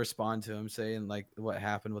wanted to respond to him saying like what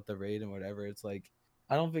happened with the raid and whatever. It's like,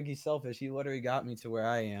 I don't think he's selfish. He literally got me to where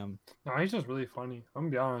I am. No, he's just really funny. I'm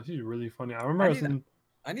gonna be honest, he's really funny. I remember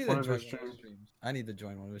I need one to of join his one of his streams. streams. I need to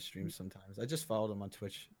join one of his streams sometimes. I just followed him on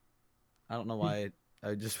Twitch. I don't know why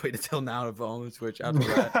I just waited till now to follow him on Twitch. After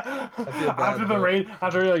that, I feel bad, after the but- raid,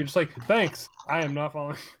 after you're just like, thanks. I am not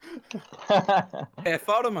following. Hey, I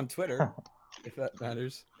followed him on Twitter, if that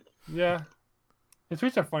matters. Yeah. His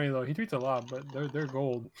tweets are funny though. He tweets a lot, but they're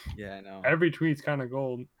gold. Yeah, I know. Every tweet's kind of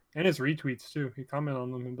gold. And his retweets too. He comment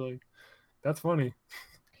on them and be like, that's funny.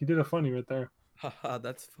 He did a funny right there. Haha,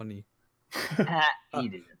 that's funny. He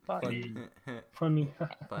did it funny. Funny.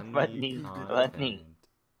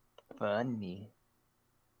 Funny.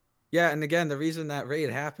 Yeah, and again, the reason that raid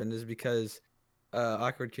happened is because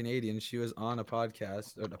Awkward Canadian, she was on a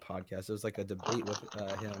podcast, or a podcast, it was like a debate with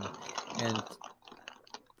him. And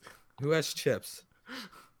who has chips?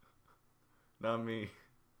 Not me.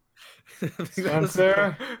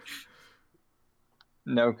 Spencer.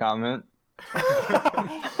 No comment. I'm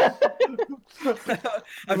sitting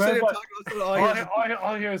here talking about all I hear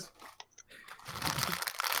All I hear is,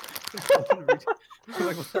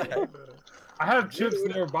 like, what the heck? I have chips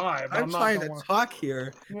nearby, but I'm I'm not trying gonna to talk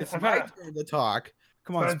here. It's I've my had- turn to talk.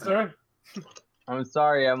 Come on, Spencer. I'm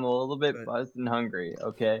sorry, I'm a little bit But- buzzed and hungry.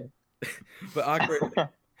 Okay. But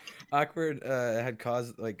awkward had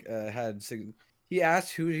caused like he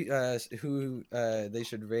asked who they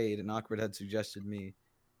should raid, and awkward had suggested me,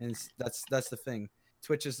 and that's the thing.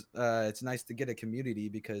 Twitch is it's nice to get a community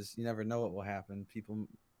because you never know what will happen.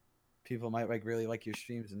 People might like really like your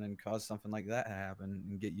streams and then cause something like that to happen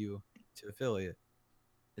and get you to affiliate.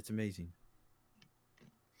 It's amazing.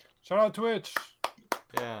 Shout out Twitch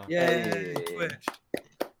Yeah. Yay, Hey. Twitch.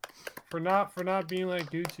 for not being like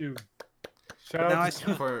YouTube. Shout But now out I to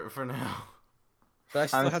still- For now. But I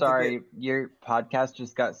still I'm have sorry, to your podcast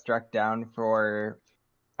just got struck down for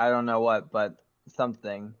I don't know what, but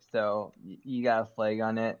something. So you got a flag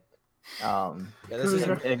on it. get. Yeah, this is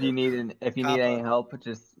If you need any help,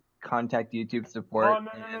 just contact YouTube support, Oh,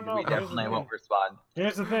 no. and Here's we the definitely thing. won't respond.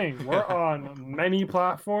 Here's the thing: we're on many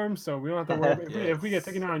platforms, so we don't have to worry. If we get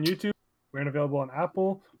taken down on YouTube, we're available on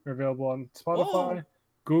Apple, we're available on Spotify,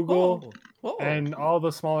 Google, and all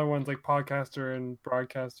the smaller ones like Podcaster and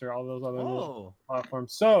Broadcaster, all those other little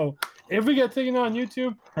platforms. So if we get taken down on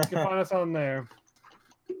YouTube, you can find us on there.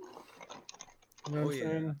 You know what I'm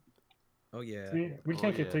saying? Oh yeah. See, we Oh,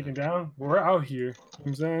 can't get yeah. taken down. We're out here. You know what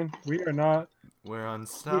I'm saying? We are not. We're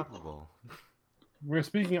unstoppable. We're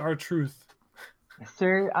speaking our truth.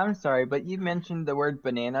 Sir, I'm sorry, but you mentioned the word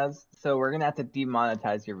bananas, so we're gonna have to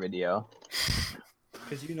demonetize your video.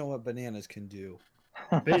 Because you know what bananas can do.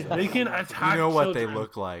 They can attack. You know what they children.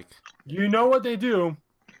 look like. You know what they do.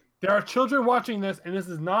 There are children watching this, and this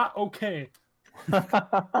is not okay.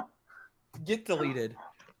 Get deleted.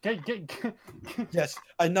 Get Yes,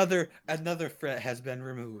 another threat has been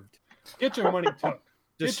removed. get your money took.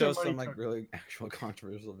 Just Get your shows money some like took. really actual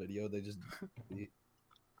controversial video. They just delete.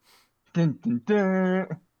 Dun, dun, dun.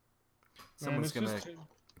 Someone's it's gonna just-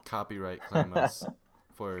 copyright claim us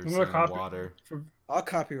for I'm gonna saying copy- water. I'll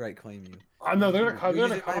copyright claim you. No, they're You're gonna using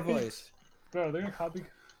my copy. voice. No, they're gonna copy.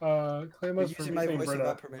 Claim You're us for using me my saying voice Brita.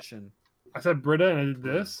 without permission. I said Brita, and I did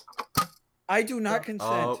this. I do not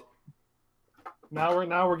consent. Oh, Now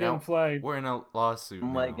we're getting Now- flagged. we're in a lawsuit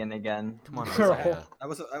I'm now. lagging again. Come on, Girl. Isaiah. I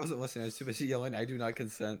wasn't listening. I was too busy yelling. I do not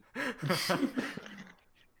consent.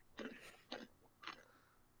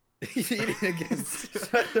 He's eating again.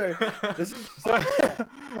 This is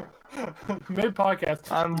Mid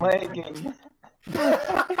podcast. I'm lagging.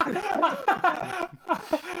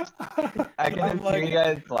 I can just hear you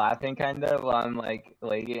guys laughing kind of while I'm like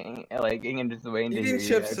lagging and just waiting to hear eating you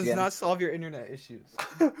chips guys does again. not solve your internet issues.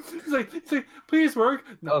 It's like, please work.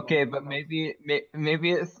 No, Okay, no, but no. maybe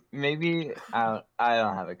I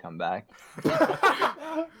don't have a comeback.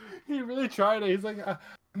 He really tried it. He's like,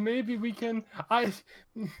 maybe we can. I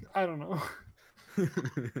don't know.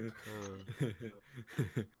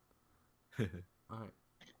 All right.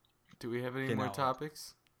 Do we have any Okay, more now-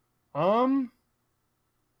 topics? I'm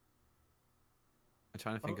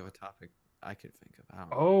trying to think of a topic I could think of. I don't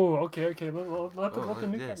know. Oh, okay. Let the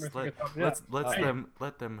newcomers yes, think of something.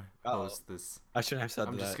 let them Oh. host this. I shouldn't have said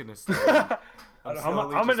I'm that. just gonna. Yeah. I'm I'm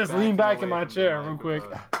slowly gonna just lean backing back in away my from the chair real quick.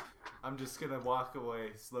 microphone. I'm just gonna walk away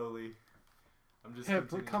slowly. I'm just. Hip,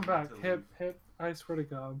 continuing come back. to Hip. I swear to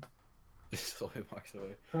God. Just slowly walks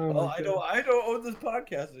away. Oh, Well, my I God. don't own this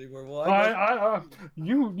podcast anymore. Well,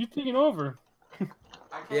 You taking over.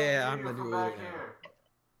 Yeah, I'm the new leader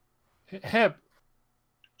now. Hip.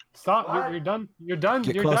 Stop. What? You're done. You're done.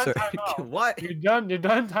 Get You're closer. done. Time out. What? You're done. You're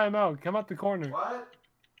done. Time out. Come out the corner. What?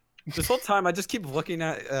 This whole time I just keep looking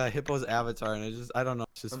at Hippo's avatar and I don't know.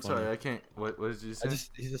 It's just I'm funny. sorry, I can't. What did you say?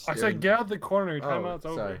 He's just I staring. said get out the corner. Your Oh, timeout's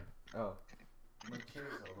over. sorry. Oh. My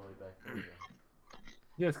chair's all the way back there.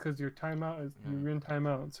 Yes, because your timeout is you're in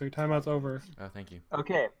timeout, so your timeout's over. Oh, thank you.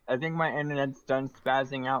 Okay, I think my internet's done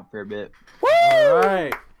spazzing out for a bit. All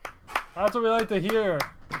right. That's what we like to hear.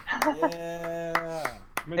 Yeah.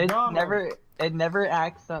 McDonald's. It never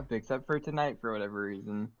acts up except for tonight for whatever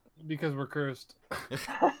reason. Because we're cursed.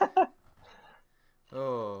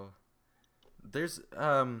 Oh. There's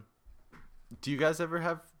do you guys ever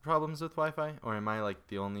have problems with Wi-Fi, or am I like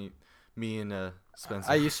the only me and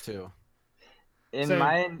Spencer? I used to. In Same.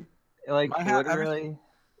 mine, like Mine ha- literally.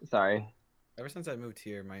 Sorry. Ever since I moved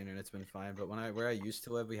here, my internet's been fine. But where I used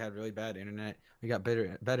to live, we had really bad internet. We got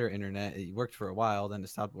better internet. It worked for a while, then it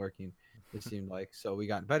stopped working. It seemed like so we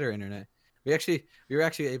got better internet. We were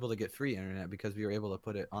actually able to get free internet because we were able to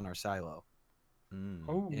put it on our silo. Mm.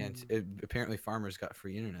 Oh. And apparently farmers got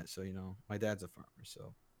free internet. So my dad's a farmer.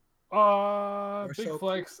 So Big so-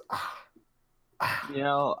 flex. You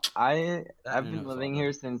know, I've That been internet's living all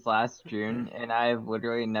here since last June, and I've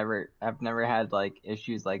literally never had like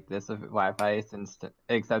issues like this with Wi-Fi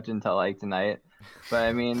except until like tonight. But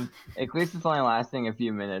I mean, at least it's only lasting a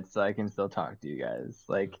few minutes, so I can still talk to you guys.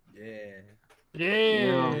 Like, yeah.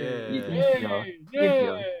 Yeah.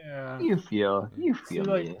 you feel See, me.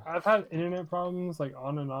 like I've had internet problems like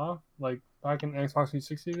on and off, like back in Xbox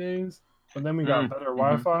 360 days. But then we got better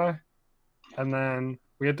Wi-Fi. and then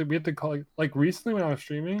we had to call like recently when I was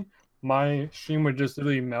streaming, my stream would just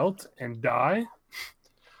literally melt and die.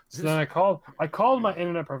 So then I called my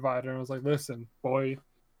internet provider and was like, "Listen, boy,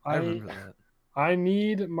 I remember that. I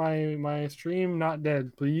need my stream not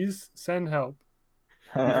dead. Please send help."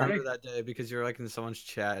 I remember that day because you were like in someone's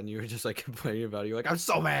chat and you were just like complaining about it. You're like, I'm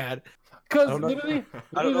so mad. Because I don't know- literally,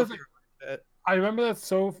 I don't know if that's you remember that. I remember that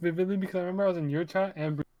so vividly because I remember I was in your chat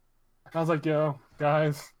and I was like, "Yo,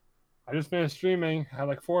 guys, I just finished streaming. I had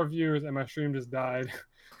like 4 viewers and my stream just died.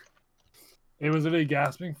 It was literally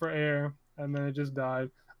gasping for air and then it just died.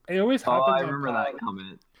 It always Oh, happens. I on remember that Pod.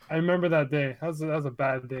 comment. I remember that day. That was a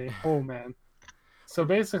bad day. Oh man. So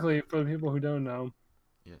basically, for the people who don't know,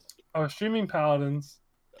 Yes. I was streaming Paladins,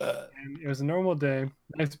 and it was a normal day.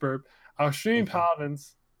 Nice burp. I was streaming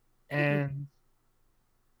Paladins, and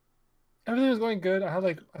everything was going good. I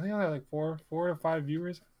think I had like four to five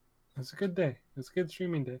viewers. It was a good day. It was a good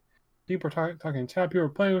streaming day. People were talking chat. People were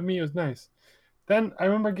playing with me. It was nice. Then I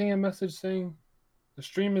remember getting a message saying the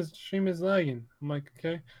stream is lagging. I'm like,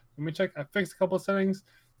 okay, let me check. I fixed a couple of settings.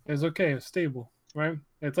 It was okay. It's stable, right?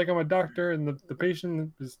 It's like I'm a doctor and the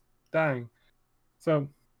patient is dying. So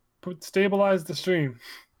stabilize the stream.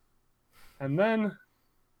 And then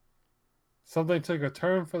something took a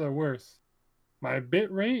turn for the worse. My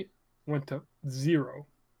bit rate went to 0.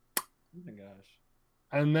 Oh my gosh.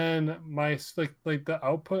 And then my like the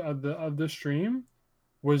output of the stream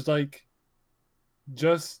was like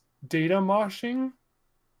just data moshing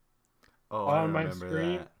Oh, I on my remember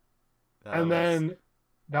screen. that. And then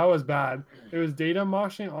that was bad. It was data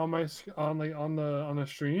moshing on my on the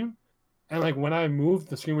stream, and like when I moved,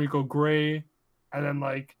 the screen would go gray, and then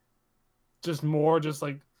like just more just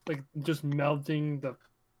just melting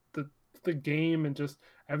the game and just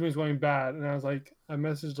everything's going bad. And I was like, I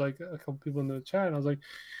messaged like a couple people in the chat, and I was like,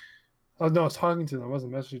 oh no, I was talking to them. I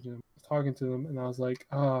wasn't messaging them. I was talking to them, and I was like,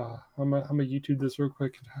 I'm gonna YouTube this real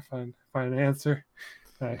quick and find an answer.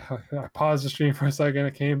 I paused the stream for a second.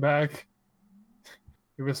 I came back.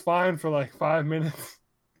 It was fine for like 5 minutes.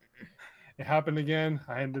 It happened again.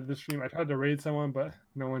 I ended the stream. I tried to raid someone, but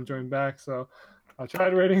no one joined back. So I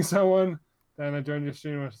tried raiding someone. Then I joined your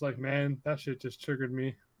stream. I was like, man, that shit just triggered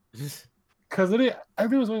me. Because literally,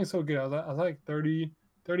 everything was going so good. I was like 30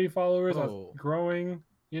 followers. I was growing.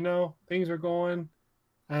 You know, things were going.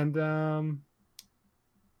 And,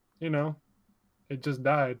 you know, it just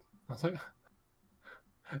died. I was like,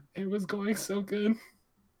 it was going so good.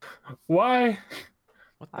 Why?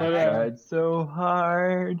 I tried so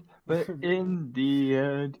hard, but in the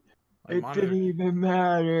end, it didn't even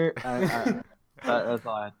matter. That's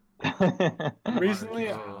all I had. Recently,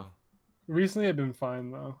 I've been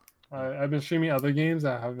fine though. I've been streaming other games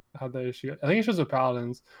that haven't had that issue. I think it's just with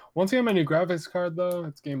Paladins. Once I get my new graphics card though,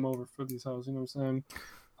 it's game over for these hoes. You know what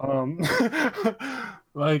I'm saying?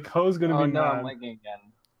 Like hoes gonna be mad. I'm lagging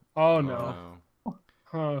again. Oh no.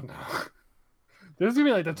 Oh no. This is gonna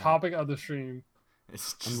be like the topic of the stream.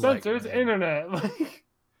 It's just Spencer's internet. Like,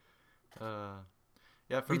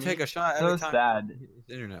 yeah, for we me, take a shot so every time. Sad. His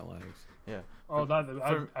internet lags. Yeah. oh,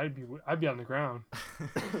 I'd be on the ground.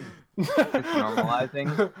 It's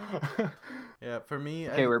normalizing. Yeah, for me,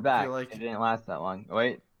 Okay, we're I back. feel like It didn't last that long.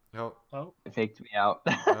 Wait, oh, it faked me out.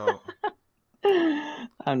 oh.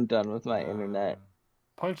 I'm done with my internet.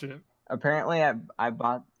 Punch it. Apparently, I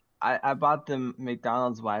bought the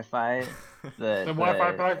McDonald's Wi-Fi, the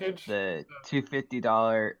Wi-Fi package, the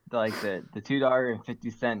 $250 like the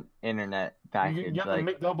 $2.50 internet package. You got like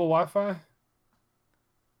the McDouble Wi-Fi.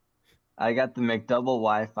 I got the McDouble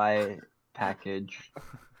Wi-Fi package.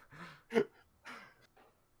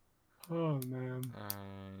 Oh man.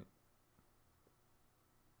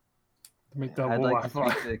 The I'd McDouble like to Wi-Fi.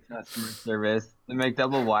 speak to the customer service. The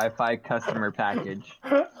McDouble Wi-Fi customer package.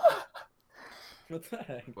 What the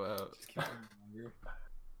heck? Wow.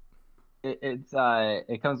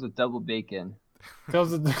 It comes with double bacon.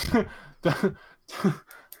 Comes with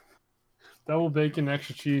double bacon,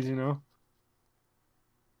 extra cheese, you know,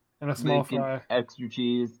 and a small Bacon, fry, extra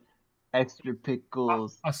cheese, extra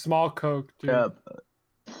pickles, a small Coke, dude.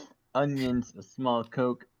 Onions, a small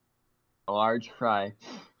Coke, a large fry.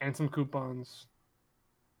 And some coupons.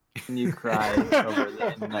 And you cry over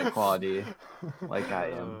the internet quality like I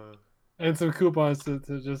am. And some coupons to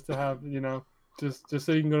have, you know, just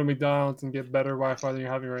so you can go to McDonald's and get better Wi-Fi than you're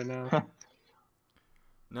having right now.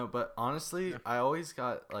 No, but honestly, I always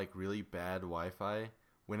got like really bad Wi-Fi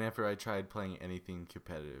whenever I tried playing anything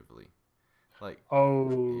competitively. Like,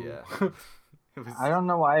 yeah. I don't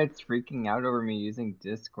know why it's freaking out over me using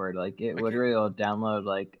Discord. Like, it literally will download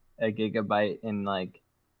like a gigabyte in like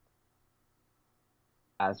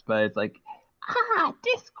fast, but it's like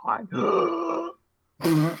Discord.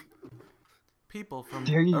 People from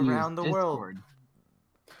Dare you around use the world. Discord?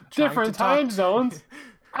 trying Different to talk time to- zones.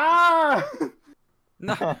 Ah,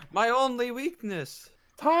 No, my only weakness.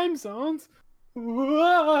 time zones.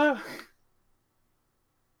 Ah.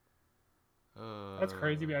 That's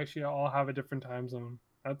crazy. We actually all have a different time zone.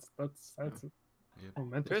 That's Yep.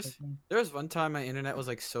 momentous. I think. There was one time my internet was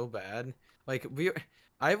like so bad. Like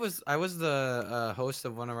I was the host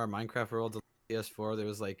of one of our Minecraft worlds on PS4. There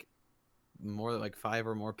was like more like 5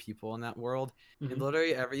 or more people in that world, and Mhm.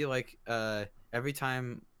 literally every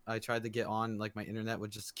time I tried to get on, like my internet would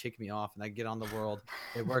just kick me off, and I'd get on the world.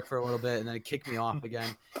 It worked for a little bit, and then it kicked me off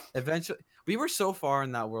again. Eventually, we were so far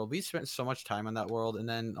in that world. We spent so much time on that world, and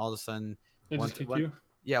then all of a sudden, It just kick you.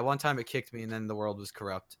 one time it kicked me, and then the world was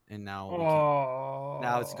corrupt, and now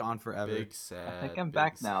now it's gone forever. Big sad. I think I'm big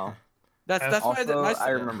back sad. now. That's Also, my I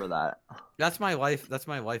remember that. that's my life. That's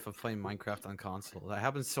my life of playing Minecraft on console. That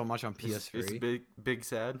happens so much on PS3. It's big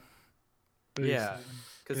sad. Yeah,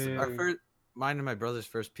 because our Big. first, mine and my brother's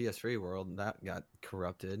first PS3 world, that got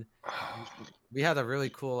corrupted. We had a really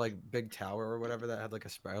cool like big tower or whatever that had like a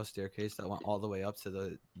spiral staircase that went all the way up to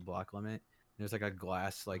the block limit. There's like a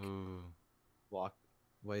glass like Ooh.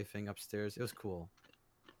 walkway thing upstairs. It was cool.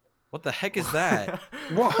 What the heck is that?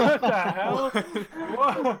 What the hell?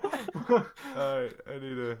 What? Alright, I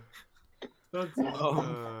need a. That's,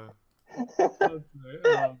 Uh,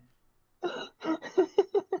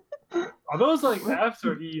 are those like F's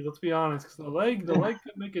or E? Let's be honest, because the leg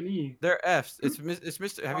could make an E. They're F's. It's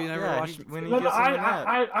Mr. Have you never yeah, watched? when he No, gets on the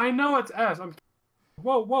map. I know it's S.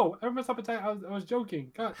 Whoa! Everyone stop attacking. I was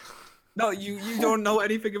joking. God. No, you don't know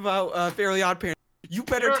anything about Fairly Odd Parents. You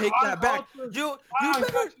better You're take that back. uncultured. You Ah,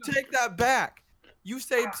 better gotcha. take that back. You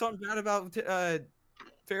say something bad about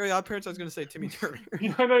Fairly Odd Parents. I was gonna say Timmy Turner.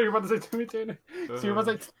 Yeah, I know you're about to say Timmy Turner. So you're about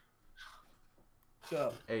to say. Shut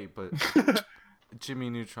up. Hey, but Jimmy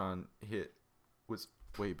Neutron hit was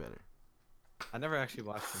way better. I never actually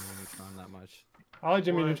watched Jimmy Neutron that much. I like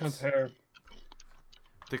Jimmy What? Neutron's hair.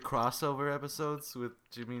 The crossover episodes with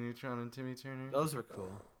Jimmy Neutron and Timmy Turner. Those were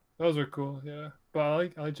cool. Those were cool, yeah. But I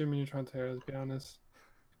like Jimmy Neutron's hair, to be honest.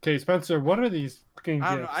 Okay, Spencer, what are these fucking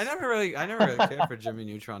I don't know. gifts? I never really cared for Jimmy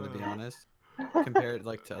Neutron to be honest, compared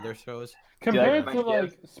like to other shows. Compared my to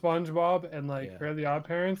gift? like SpongeBob and like Yeah. Fairly Odd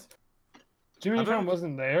Parents, Jimmy I've Neutron been-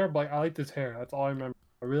 wasn't there, but like, I liked his hair. That's all I remember.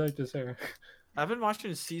 I really liked his hair. I've been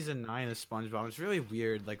watching season 9 of SpongeBob. It's really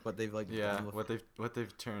weird, like what they've like Yeah, done with what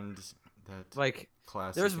they've turned that like.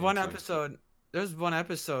 classic. There's one into. episode. There's one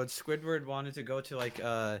episode. Squidward wanted to go to like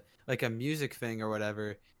a music thing or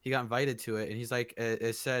whatever. He got invited to it, and he's like,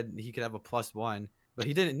 it said he could have a +1, but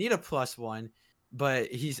he didn't need a +1. But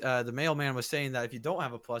he's the mailman was saying that if you don't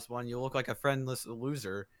have a +1, you look like a friendless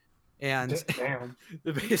loser, and Damn.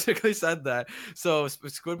 it basically said that. So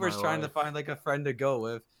Squidward's My trying to life. find like a friend to go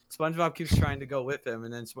with. SpongeBob keeps trying to go with him,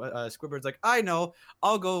 and then Squidward's like, I know,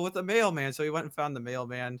 I'll go with the mailman. So he went and found the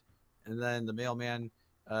mailman, and then the mailman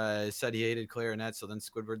said he hated clarinet. So then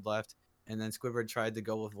Squidward left, and then Squidward tried to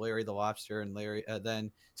go with Larry the Lobster, and Larry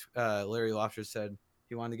Lobster said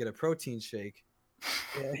he wanted to get a protein shake.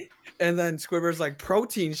 And then Squidward's like,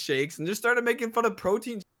 protein shakes, and just started making fun of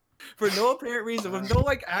protein shakes for no apparent reason, with no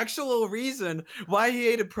like actual reason why he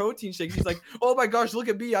ate a protein shake. He's like, oh my gosh, look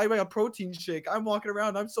at me, I made a protein shake, I'm walking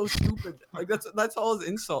around, I'm so stupid. Like that's all his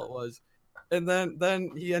insult was. And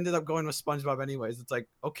then he ended up going with SpongeBob anyways. It's like,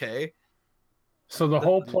 okay. So the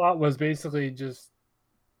whole plot was basically just,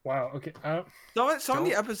 wow. Okay. Some of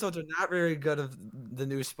the episodes are not very good of the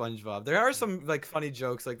new SpongeBob. There are some like funny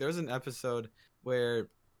jokes. Like there's an episode where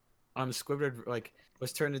Squidward like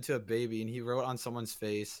was turned into a baby, and he wrote on someone's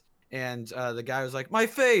face, and the guy was like, my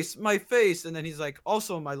face, and then he's like,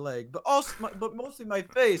 also my leg, but but mostly my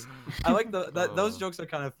face. I like those jokes are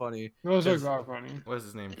kind of funny. Those jokes are funny. What's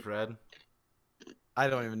his name? Fred. I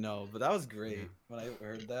don't even know, but that was great when I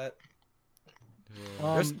heard that.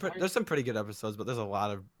 Yeah. There's some pretty good episodes, but there's a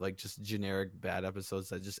lot of like just generic bad episodes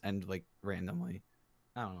that just end like randomly.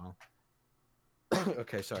 I don't know.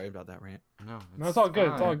 Okay, sorry about that rant. No, it's all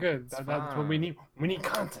good. It's all fine. good. It's That's what we fine. need. We need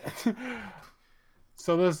content.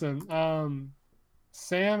 So listen,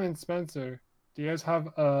 Sam and Spencer, do you guys have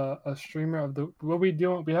a streamer of the what we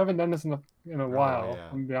do? We haven't done this in a while. yeah.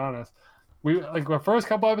 I'm gonna be honest. We like our first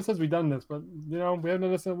couple episodes we've done this, but we haven't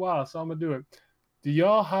done this in a while, so I'm gonna do it. Do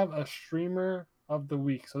y'all have a streamer of the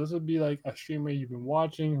week? So this would be like a streamer you've been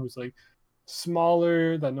watching who's like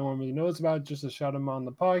smaller that no one really knows about, just to shout him on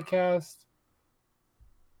the podcast.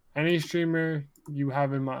 Any streamer you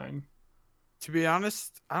have in mind? To be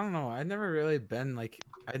honest, I don't know. I've never really been like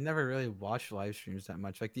I never really watched live streams that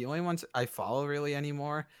much. Like the only ones I follow really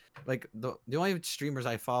anymore, like the only streamers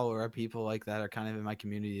I follow are people like that are kind of in my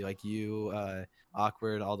community, like you,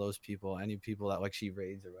 Awkward, all those people, any people that like she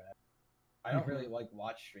raids or whatever. I don't really like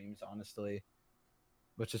watch streams honestly,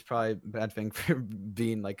 which is probably a bad thing for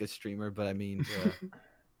being like a streamer. But I mean,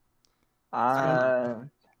 I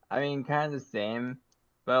mean, kind of the same,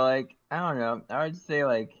 but like I don't know. I would say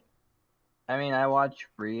like, I mean, I watch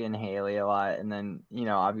Bree and Haley a lot, and then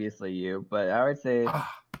obviously you, but I would say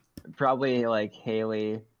probably like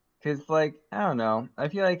Haley, cause like I don't know. I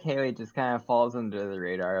feel like Haley just kind of falls under the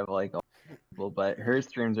radar of like all people, but her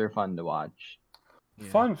streams are fun to watch.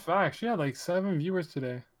 Fun fact: she had like 7 viewers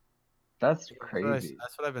today. That's Yeah, crazy.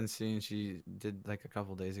 That's what I've been seeing. She did like a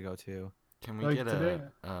couple days ago too. Can we Like get today.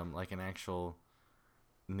 like an actual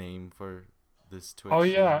name for this Twitch? Oh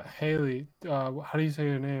yeah, Haley. How do you say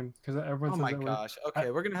your name? Because everyone Oh says my it gosh. Okay,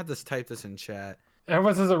 we're gonna have to type this in chat.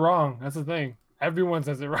 Everyone says it wrong. That's the thing. Everyone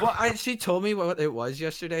says it wrong. Well, she told me what it was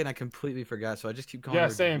yesterday, and I completely forgot. So I just keep calling Yeah,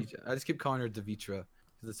 her. same. I just keep calling her Devitra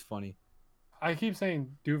because it's funny. I keep saying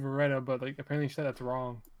Duveretta, but like apparently she said that's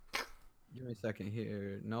wrong. Give me a second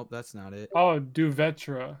here. Nope, that's not it. Oh,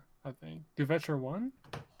 Duvetra, I think. Duvetra 1?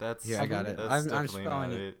 That's Here, I got it. That's I'm definitely spelling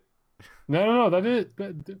not it. it. No, that is,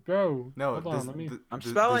 bro. No, hold on, let me. I'm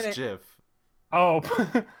spelling this it. GIF. Oh,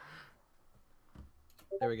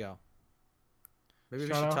 There we go. Maybe we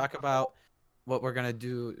Shout should out. talk about what we're gonna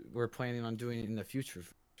do. We're planning on doing in the future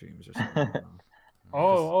streams or something. I don't know.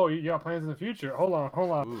 oh, you got plans in the future. Hold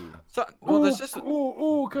on. Ooh. So, well, Ooh, there's just.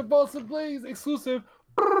 ConvulsiveBlaze exclusive.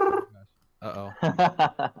 Uh oh.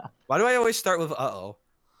 Why do I always start with uh-oh?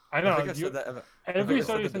 I I know. think I've said that. Every I've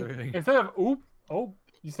said story that everything. instead of oop, oh,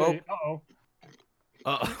 you say uh-oh.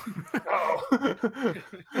 Uh-oh.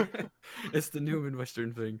 It's the new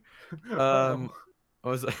Midwestern thing. What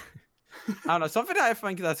was I don't know. Something that I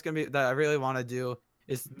think that's gonna be that I really want to do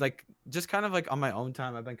is like just kind of like on my own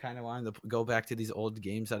time. I've been kind of wanting to go back to these old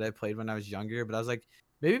games that I played when I was younger, but I was like,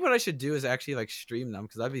 maybe what I should do is actually like stream them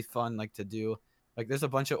because that'd be fun. Like to do like there's a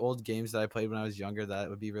bunch of old games that I played when I was younger that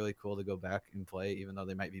would be really cool to go back and play, even though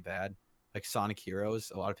they might be bad. Like Sonic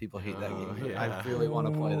Heroes, a lot of people hate that game. But yeah. I really want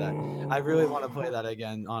to play that. I really want to play that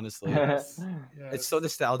again. Honestly, Yes. it's so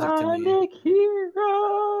nostalgic to me. Sonic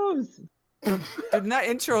Heroes. Dude, that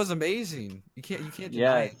intro is amazing. You can't deny it.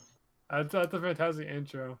 Yes. That's a fantastic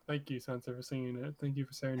intro. Thank you, Sensor, for singing it. Thank you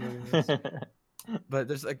for serenading us. But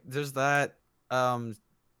there's that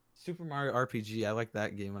Super Mario RPG. I like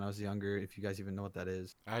that game when I was younger. If you guys even know what that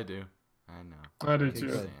is. I do. I know. I do Okay, too.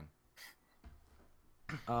 good.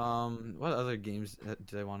 What other games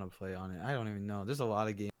do I want to play on it? I don't even know. There's a lot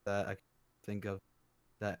of games that I can think of.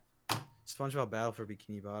 That SpongeBob Battle for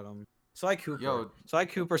Bikini Bottom. Sly Cooper. Yo. Sly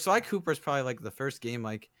Cooper is probably like the first game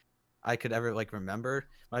like I could ever like remember.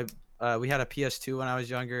 We had a PS2 when I was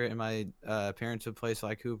younger, and my parents would play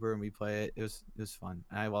Sly Cooper, and we play it. It was fun.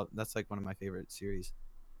 That's like one of my favorite series.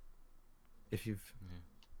 If you've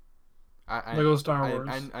Lego Star Wars.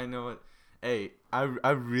 I know it. Hey, I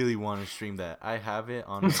really want to stream that. I have it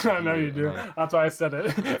on. My I know you do. computer, That's why I said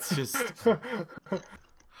it. It's just.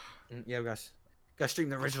 yeah, we got stream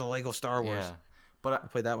the original Lego Star Wars. Yeah, but I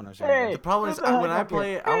played that when I was Hey. younger. the problem is What the when heck I up play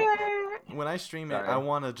here? it, when I stream it, Sorry. I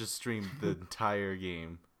want to just stream the entire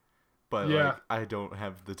game, but Yeah. like I don't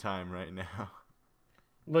have the time right now.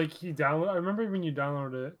 Like I remember when you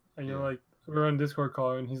downloaded it, and you're Yeah. like, we were on Discord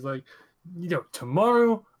call, and he's like,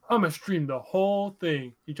 tomorrow I'm gonna stream the whole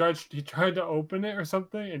thing. He tried to open it or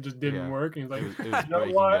something, and just didn't Yeah. work. And he's like, It was you know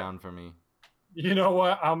breaking what? down for me. You know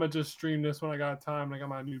what? I'm gonna just stream this when I got time. And I got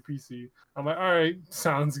my new PC. I'm like, all right,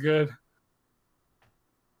 sounds good.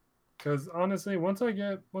 Because honestly, once I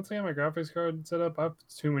get my graphics card set up, I have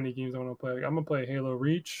too many games I want to play. Like, I'm gonna play Halo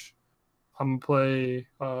Reach. I'm gonna play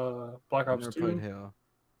Black I Ops never 2. played Halo.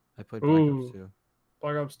 I played Black Ooh. Ops 2.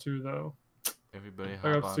 Black Ops 2 though. Everybody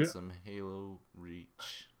Black hop Ops on 2. some Halo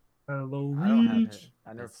Reach. Halo I don't have Reach. it. I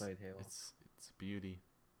never It's- played Halo. It's a beauty.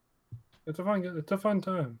 It's a fun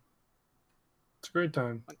time. It's a great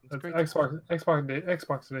time. It's That's great.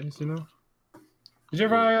 Xbox days, you know. Did you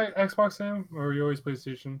ever have Xbox, Sam, or were you always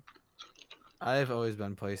PlayStation? I've always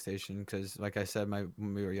been PlayStation because, like I said, when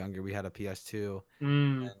we were younger, we had a PS2.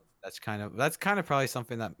 Mm. And that's kind of probably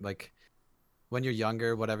something that like when you're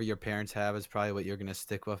younger, whatever your parents have is probably what you're gonna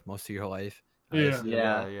stick with most of your life. I Yeah. assume.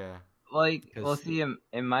 Yeah. Like, Because- well, see,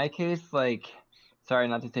 in my case, like, sorry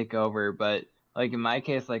not to take over, but like in my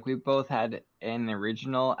case, like we both had an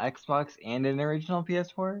original Xbox and an original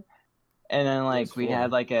PS4, and then like we PS4.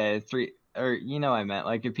 had like a three, or I meant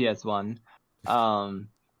like a PS1,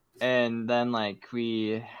 and then like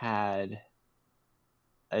we had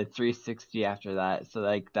a 360 after that. So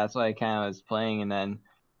like that's what I kind of was playing, and then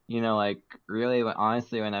like really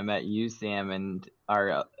honestly when I met you, Sam, and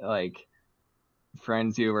our like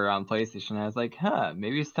friends who were on PlayStation, I was like,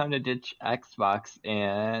 maybe it's time to ditch Xbox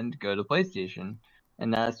and go to PlayStation.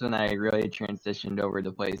 And that's when I really transitioned over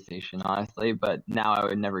to PlayStation, honestly. But now I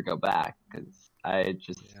would never go back because I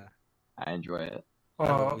enjoy it. I've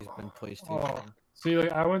always been PlayStation. See,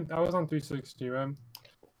 like I was on 360, right?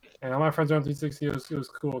 And all my friends were on 360. It was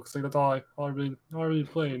cool because like that's all I really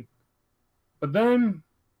played. But then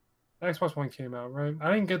Xbox One came out, right?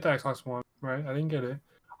 I didn't get the Xbox One, right? I didn't get it.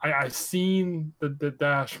 I seen the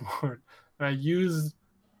dashboard and I used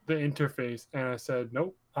the interface and I said,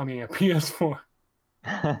 nope, I'm getting a PS4.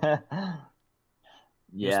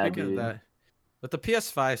 Yeah, Speaking of dude. that, with the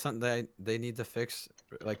PS5, something that they need to fix,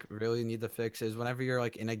 like really need to fix, is whenever you're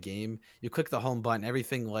like in a game, you click the home button,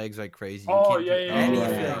 everything lags like crazy. You Oh can't do yeah.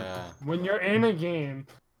 anything. When you're in a game,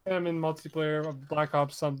 I'm in multiplayer, Black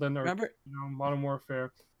Ops something, or Remember, Modern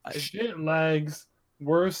Warfare, shit lags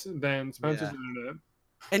worse than Spencer's Yeah. internet.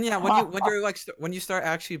 and yeah, when you start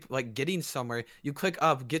actually like getting somewhere, you click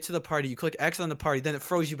up, get to the party, you click X on the party, then it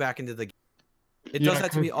throws you back into the game. It does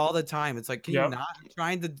that to me all the time. It's like, can you not? I'm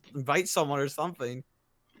trying to invite someone or something. And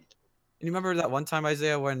you remember that one time,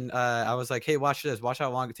 Isaiah, when I was like, hey, watch this. Watch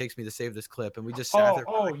how long it takes me to save this clip. And we just sat there.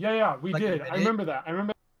 We like did. I remember that.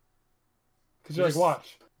 Because you're like, just-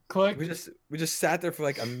 watch. Click. We just sat there for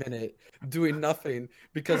like a minute doing nothing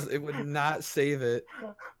because it would not save it.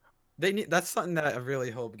 That's something that I really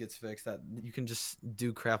hope gets fixed, that you can just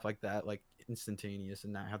do crap like that, like instantaneous,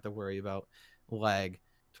 and not have to worry about lag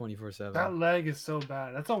 24/7. That lag is so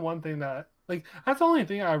bad. That's the one thing that, like, that's the only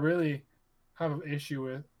thing I really have an issue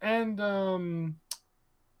with. And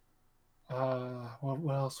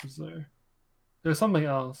what else was there? There's something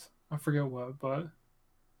else. I forget what, but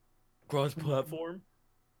Cross-platform.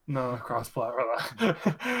 no, cross-plat.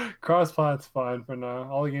 Cross-plat's fine for now.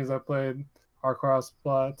 All the games I played are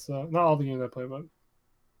cross-plats. Not all the games I play, but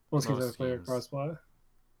most games I play are cross-plat.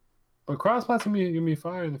 But cross-plat's gonna be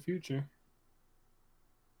fire in the future.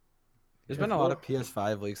 There's been a lot of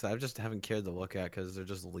PS5 leaks that I just haven't cared to look at because they're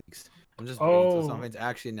just leaks. I'm just waiting until something's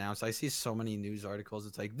actually announced. I see so many news articles.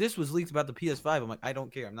 It's like, this was leaked about the PS5. I'm like, I don't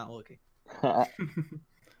care. I'm not looking. Or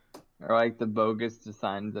like the bogus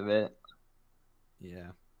designs of it.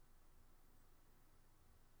 Yeah.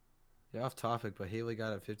 Yeah, off topic, but Haley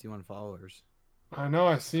got at 51 followers. I know.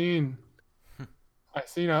 I seen. I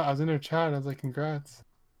was in her chat. I was like, congrats.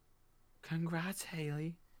 Congrats,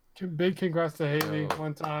 Haley. Big congrats to Haley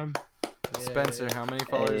one time. Spencer, how many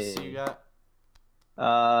followers do you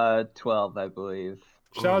got? 12, I believe.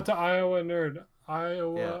 Shout out to Iowa Nerd.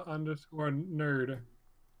 _nerd.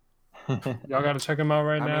 Y'all gotta check him out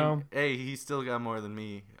now. Mean, hey, he still got more than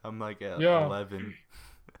me. I'm like at 11.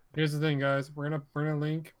 Here's the thing, guys. We're gonna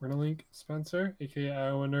link Spencer, aka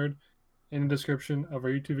Iowa Nerd, in the description of our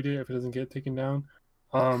YouTube video if it doesn't get taken down.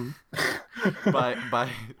 by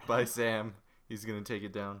Sam. He's gonna take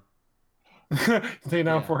it down. Take it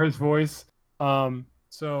down for his voice.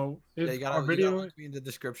 So if you gotta link me in the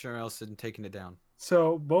description or else I'm taking it down.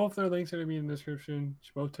 So both their links are gonna be in the description. You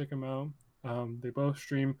should both check them out. They both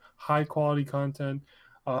stream high quality content.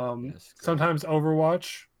 Sometimes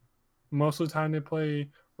Overwatch. Most of the time they play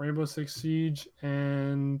Rainbow Six Siege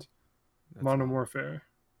and Modern Warfare.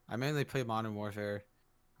 I mainly play Modern Warfare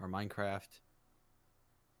or Minecraft.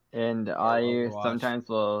 And I sometimes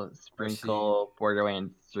will sprinkle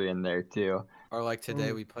Borderlands 3 in there too. Or like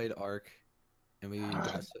today we played Ark. And we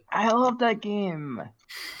got I love that game.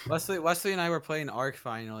 Wesley and I were playing Ark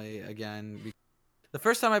finally again. The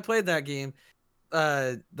first time I played that game,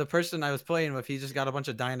 the person I was playing with, he just got a bunch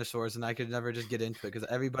of dinosaurs, and I could never just get into it because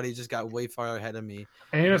everybody just got way far ahead of me.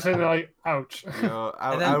 And he was saying like, "Ouch."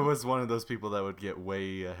 I was one of those people that would get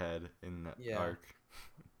way ahead in Ark.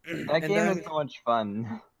 That game is so much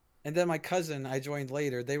fun. And then my cousin, I joined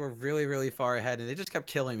later. They were really, really far ahead, and they just kept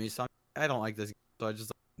killing me. So I don't like this game, so I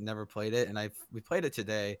just never played it. And we played it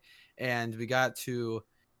today, and we got to.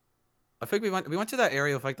 I think we went to that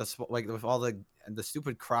area with with all the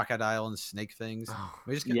stupid crocodile and snake things. Oh,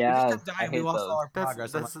 we just kept dying. We lost all our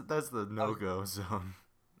progress. That's the no-go zone.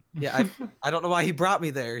 Yeah, I don't know why he brought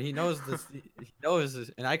me there. He knows this. He knows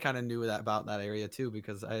this, and I kind of knew about that area too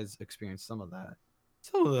because I experienced some of that.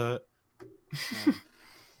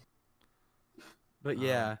 But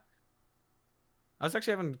yeah, I was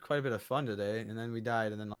actually having quite a bit of fun today, and then we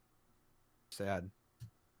died, and then sad.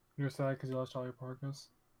 You're sad because you lost all your progress.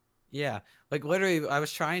 Yeah, like literally, I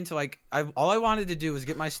was trying to all I wanted to do was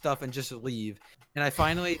get my stuff and just leave, and I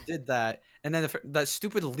finally did that, and then that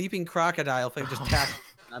stupid leaping crocodile thing just tapped.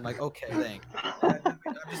 I'm like, okay, thanks. I'm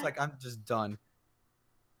just like, I'm just done.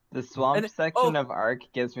 The swamp And- section oh. of Ark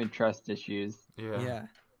gives me trust issues. Yeah.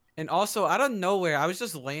 And also, out of nowhere, I was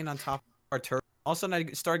just laying on top of our turret. All of a sudden,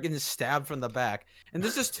 I started getting stabbed from the back. And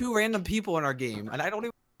there's just 2 random people in our game, and I don't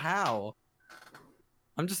even know how.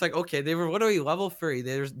 I'm just like, okay, they were literally level 3.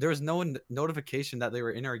 There was no notification that they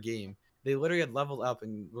were in our game. They literally had leveled up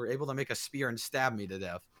and were able to make a spear and stab me to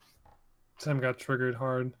death. Sam got triggered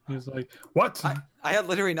hard. He was like, "What?" I had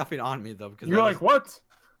literally nothing on me though, because You're like, "What?"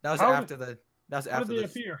 that was How after the that was How after did they the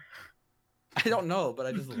appear? I don't know, but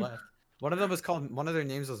I just left. One of their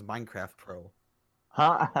names was Minecraft Pro.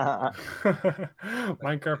 Minecraft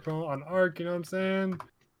Pro on Ark, you know what I'm saying?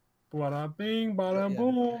 Bada bing, bada Yeah.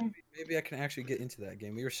 boom. Maybe I can actually get into that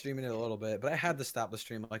game. We were streaming it a little bit, but I had to stop the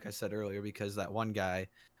stream, like I said earlier, because that one guy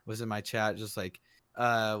was in my chat, just like,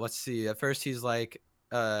 let's see. At first, he's like,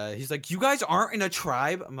 you guys aren't in a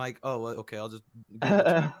tribe. I'm like, oh, well, okay, I'll just. Get in the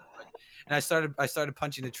tribe. And I started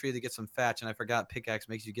punching the tree to get some thatch, and I forgot pickaxe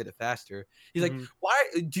makes you get it faster. He's like, why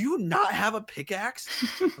do you not have a pickaxe?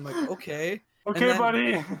 I'm like, okay. Okay,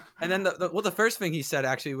 buddy. And then the first thing he said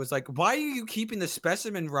actually was like, why are you keeping the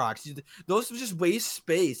specimen rocks? Those just waste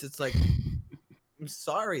space. It's like, I'm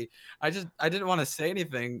sorry. I didn't want to say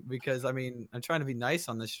anything because I mean, I'm trying to be nice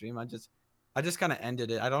on this stream. I just kind of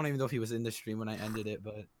ended it. I don't even know if he was in the stream when I ended it,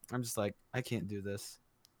 but I'm just like, I can't do this.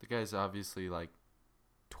 The guy's obviously like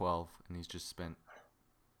 12 and he's just spent.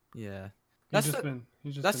 Yeah. That's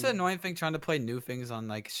the annoying thing trying to play new things on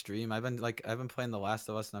like stream. I've been playing The Last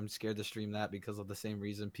of Us and I'm scared to stream that because of the same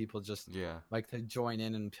reason. People just like to join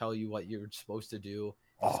in and tell you what you're supposed to do.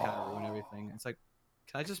 Just kind of ruin everything. It's like,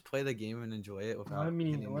 can I just play the game and enjoy it without let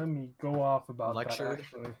me go off about lectured? that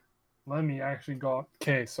actually. Let me actually go off.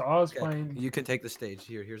 Okay, so I was playing. You can take the stage.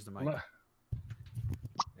 Here's the mic.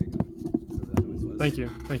 Thank you.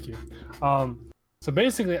 So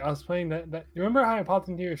basically I was playing that you remember how I popped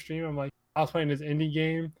into your stream? I'm like, I was playing this indie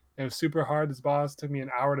game. It was super hard. This boss took me an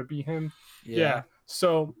hour to beat him. Yeah.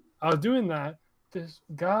 So I was doing that. This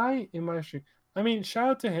guy in my stream. I mean, shout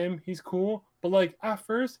out to him. He's cool. But like at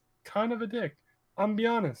first, kind of a dick. I'm gonna be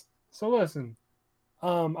honest. So listen.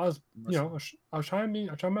 I was trying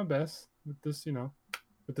my best with this,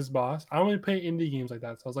 with this boss. I only play indie games like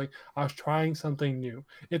that. So I was like, I was trying something new.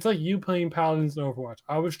 It's like you playing Paladins in Overwatch.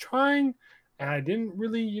 I was trying and I didn't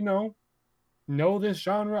really, know this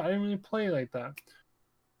genre. I didn't really play like that.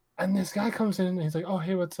 And this guy comes in and he's like, oh,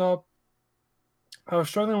 hey, what's up? I was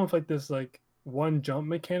struggling with like this like one jump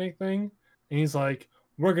mechanic thing. And he's like,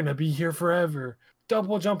 we're going to be here forever.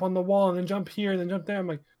 Double jump on the wall and then jump here and then jump there. I'm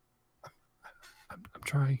like, I'm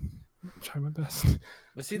trying. I'm trying my best.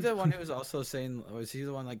 Was he the one who was also saying, was he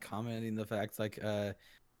the one like commenting the fact like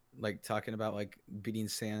talking about like beating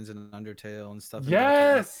Sans and Undertale and stuff?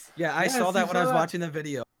 Yes! Yeah, I saw that when I was watching the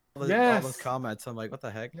video. All those comments. I'm like, what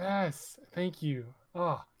the heck? Yes, thank you.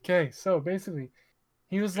 Oh, okay. So basically,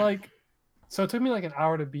 he was like, so it took me like an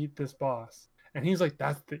hour to beat this boss. And he's like,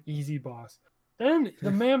 that's the easy boss. Then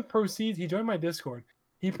the man proceeds, he joined my Discord.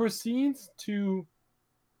 He proceeds to,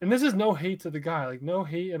 and this is no hate to the guy, like no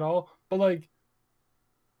hate at all, but like,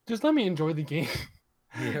 just let me enjoy the game.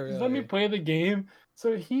 Yeah, really. Just let me play the game.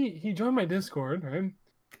 So he joined my Discord, right?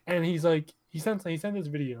 And he's like, he sent this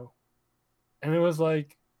video. And it was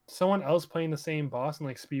like, someone else playing the same boss and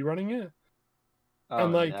like speedrunning it. Oh,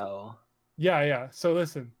 and like, no. Yeah. So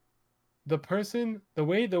listen, the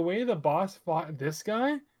way the boss fought this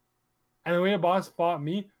guy, and the way the boss fought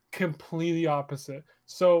me, completely opposite.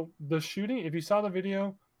 So the shooting, if you saw the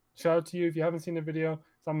video, shout out to you. If you haven't seen the video,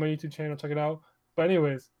 it's on my YouTube channel. Check it out. But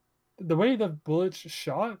anyways, the way the bullets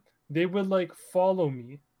shot, they would like follow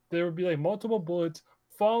me. There would be like multiple bullets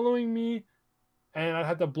following me, and I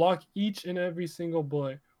had to block each and every single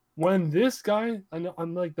bullet. When this guy,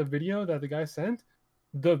 on like the video that the guy sent,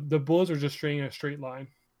 the bullets were just straight in a straight line.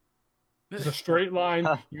 It's a straight line.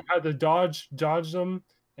 You had to dodge them,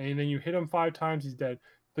 and then you hit him 5 times, he's dead.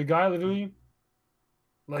 The guy literally,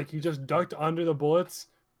 like, he just ducked under the bullets,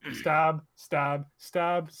 stab, done.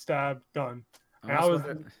 And I was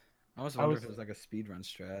wondering if it was like a speedrun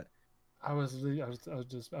strat. I was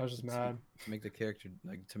just mad to make the character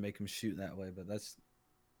like to make him shoot that way, but that's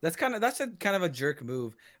a kind of a jerk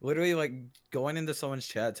move. Literally like going into someone's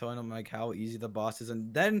chat, telling them like how easy the boss is,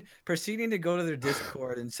 and then proceeding to go to their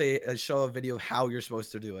Discord and show a video of how you're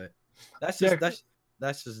supposed to do it. That's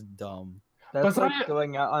just dumb. That's like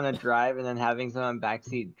going out on a drive and then having someone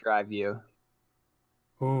backseat drive you.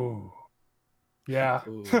 Ooh. Yeah.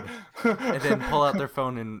 Ooh. And then pull out their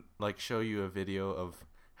phone and like show you a video of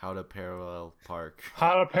how to parallel park.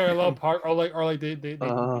 Or like they take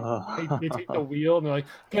the wheel and they're like,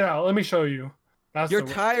 get out, let me show you. Your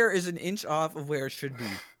tire is an inch off of where it should be.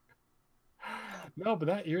 No, but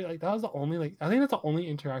that that was the only I think that's the only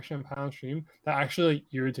interaction I've had on stream that actually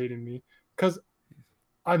irritated me, because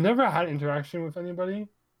I've never had interaction with anybody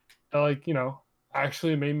that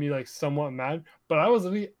actually made me somewhat mad. But I was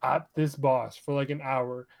literally at this boss for an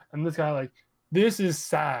hour, and this guy this is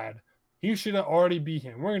sad. He should have already beat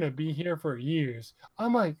him. We're gonna be here for years.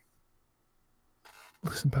 I'm like,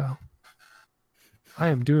 listen, pal. I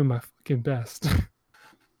am doing my fucking best.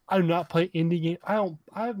 I do not play indie games.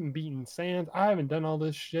 I haven't beaten Sans. I haven't done all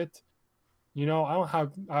this shit. I don't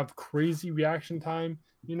have crazy reaction time,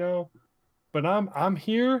 But I'm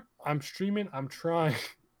here, I'm streaming, I'm trying.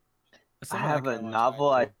 That's I something have a kinda wanna novel.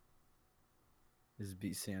 try I too, is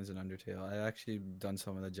beat Sans and Undertale. I actually done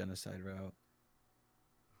some of the genocide route.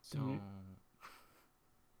 Don't.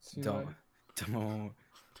 Don't.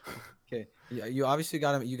 Okay. Yeah, you obviously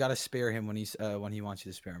gotta spare him when he wants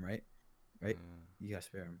you to spare him, right? Right? You gotta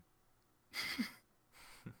spare him.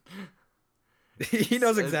 He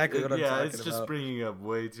knows exactly what I'm talking about. Yeah, it's just bringing up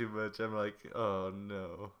way too much. I'm like, oh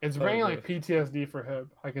no. It's bringing PTSD for him.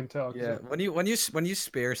 I can tell. Yeah, when you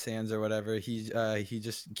spare Sans or whatever, he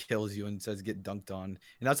just kills you and says get dunked on,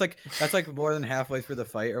 and that's like more than halfway through the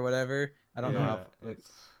fight or whatever. I don't know how.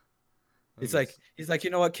 He's like, you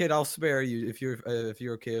know what, kid, I'll spare you if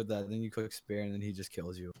you're okay with that. Then you click spare, and then he just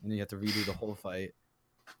kills you, and then you have to redo the whole fight.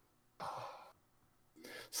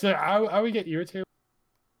 So I would get irritated.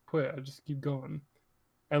 Quit. I just keep going,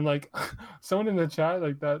 and someone in the chat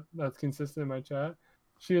that's consistent in my chat,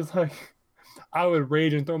 she was like, I would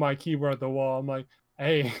rage and throw my keyboard at the wall. I'm like,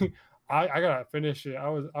 hey, I gotta finish it. I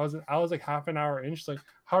was like half an hour in. She's like,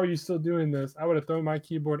 how are you still doing this? I would have thrown my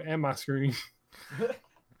keyboard and my screen.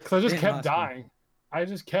 Because I just kept dying. I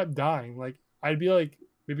just kept dying. I'd be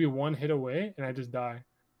maybe one hit away and I just die.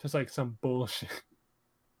 Just some bullshit.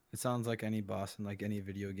 It sounds like any boss in any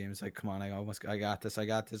video game. It's like, come on, I got this. I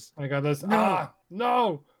got this. No!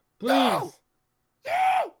 No, please. No!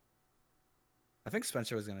 I think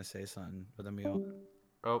Spencer was gonna say something, but then we all.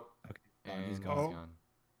 Oh. Okay. And He's he's gone.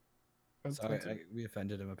 gone. Sorry, we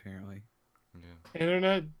offended him apparently. Yeah.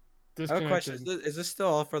 Internet I have a question. disconnected. Is this still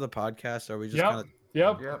all for the podcast, or are we just Yep. kind of?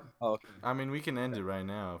 Yep. Yep. Oh, okay. I mean, we can end it right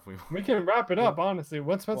now if we want. We can wrap it up, honestly.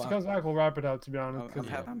 Once Spencer Well, comes back, we'll wrap it up, to be honest.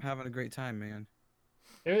 I'm having a great time, man.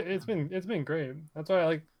 It's been great. That's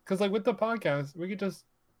why because with the podcast, we could just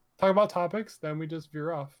talk about topics, then we just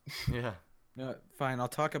veer off. Yeah. No, fine. I'll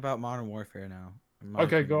talk about Modern Warfare now.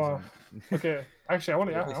 Okay, go off. Okay, actually, I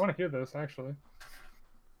want to hear this. Actually,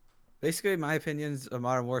 Basically, my opinions of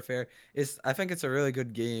Modern Warfare is I think it's a really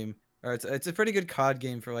good game, or it's a pretty good COD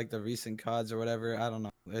game for the recent CODs or whatever. I don't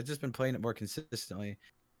know. I've just been playing it more consistently.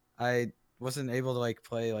 I wasn't able to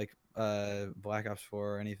play Black Ops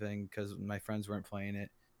 4 or anything because my friends weren't playing it.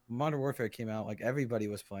 Modern Warfare came out, everybody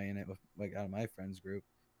was playing it with out of my friends group.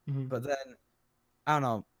 Mhm. But then I don't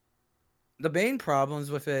know. The main problems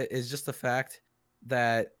with it is just the fact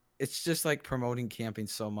that it's just promoting camping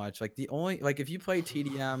so much. The only if you play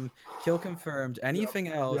TDM, Kill Confirmed, anything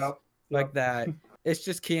else Yep. that, it's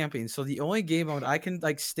just camping. So the only game mode I can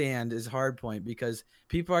stand is Hardpoint because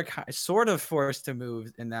people are sort of forced to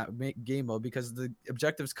move in that game mode because the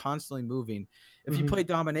objective's constantly moving. If you play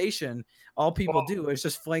Domination, all people do is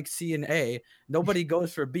just flank C and A. Nobody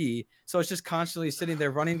goes for B, so it's just constantly sitting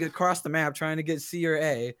there running across the map trying to get C or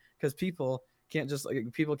A because people can't just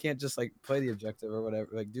play the objective or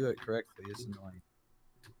whatever, do it correctly. It's annoying.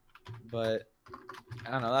 But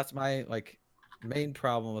I don't know. That's my main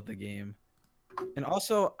problem with the game. And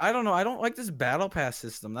also, I don't know. I don't like this battle pass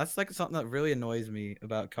system. That's something that really annoys me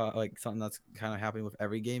about something that's kind of happening with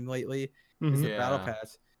every game lately. Is the battle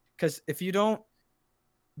pass? Because if you don't,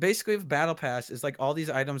 basically, if battle pass is all these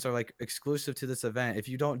items are exclusive to this event. If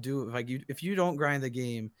you don't do if you don't grind the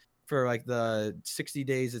game for the 60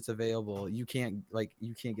 days it's available, you can't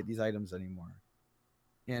get these items anymore.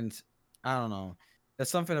 And I don't know. That's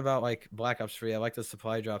something about Black Ops 3. I like the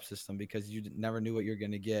supply drop system because you never knew what you're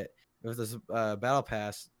gonna get. With this battle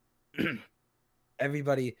pass,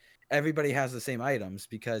 everybody has the same items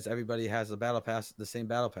because everybody has the same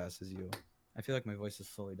battle pass as you. I feel like my voice is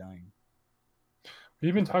slowly dying.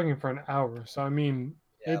 We've been talking for an hour, so I mean,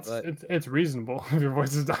 Yeah, it's reasonable if your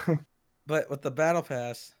voice is dying. But with the battle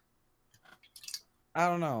pass, I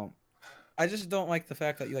don't know. I just don't like the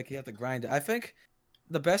fact that you have to grind it. I think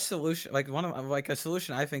the best solution, a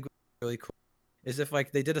solution I think would be really cool, is if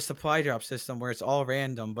they did a supply drop system where it's all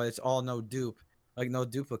random, but it's all no dupe, no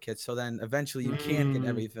duplicates. So then eventually you can get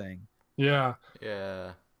everything. Yeah.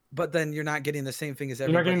 Yeah. But then you're not getting the same thing as You're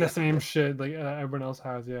everybody. not getting the same shit everyone else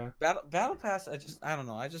has. Yeah. Battle pass. I don't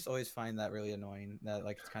know. I just always find that really annoying. That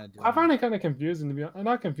it's kind of. I find it kind of confusing to be honest.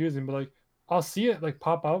 Not confusing, but I'll see it like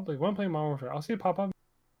pop up. Like when I'm playing Modern Warfare, I'll see it pop up.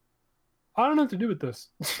 I don't know what to do with this.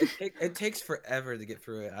 It takes forever to get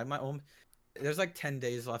through it. There's like 10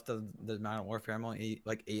 days left of the Modern Warfare. I'm only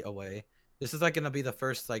like 8 away. This is like gonna be the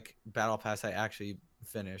first like battle pass I actually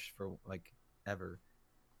finish for like ever.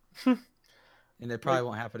 And it probably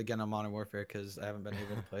won't happen again on Modern Warfare because I haven't been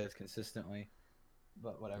able to play as consistently.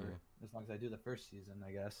 But whatever, as long as I do the first season,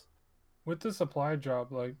 I guess. With the supply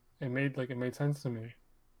drop, like it made sense to me.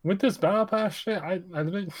 With this battle pass shit,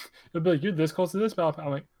 it'd be like you're this close to this battle pass.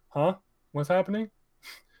 I'm like, huh? What's happening?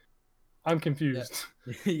 I'm confused.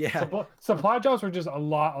 Yeah. Supply drops were just a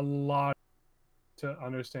lot to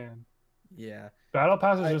understand. Yeah. Battle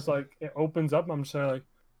pass is just like it opens up. I'm just like,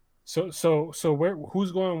 so where?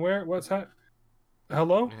 Who's going where? What's that?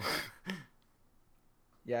 Hello?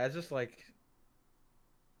 Yeah, it's just like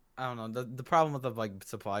I don't know. The problem with the like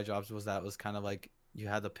supply drops was that it was kind of like you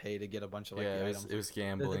had to pay to get a bunch of like the items. It was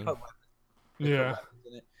gambling. Yeah.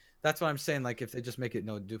 That's what I'm saying. Like if they just make it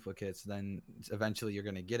no duplicates, then eventually you're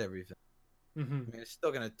gonna get everything. Mm-hmm. I mean, it's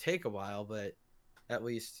still gonna take a while, but at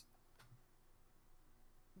least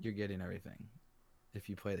you're getting everything if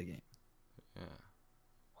you play the game. Yeah.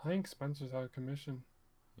 I think Spencer's out of commission.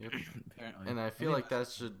 Yep. Apparently. And I feel like that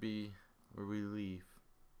should be where we leave.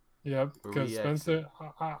 Yep, Where because we Spencer,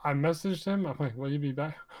 I messaged him. I'm like, will you be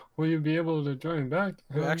back? Will you be able to join back?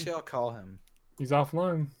 Well, actually, I'll call him. He's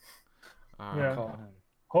offline. Yeah. I'll call him.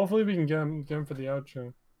 Hopefully we can get him for the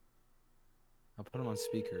outro. I'll put him on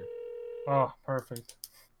speaker. Oh, perfect.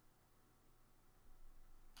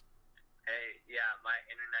 Hey, yeah, my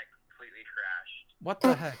internet completely crashed. What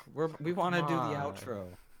the heck? We want to do the Come on.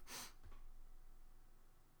 outro.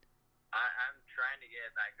 I'm trying to get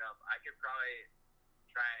it back up. I could probably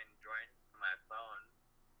try and join from my phone.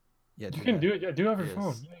 Yeah, You can do it. Yeah, do it off your Yes.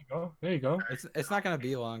 phone. There you go. There you go. It's not gonna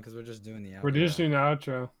be long because we're just doing the outro. We're just doing the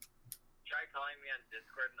outro. Try calling me on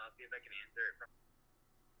Discord and I'll see if I can answer it from.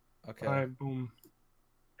 Okay. All right, boom.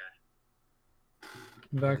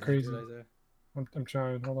 Is That it crazy. good, Isaiah? I'm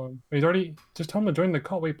trying. Hold on. He's already. Just tell him to join the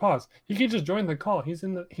call. Wait, pause. He can just join the call. He's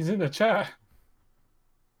in the chat.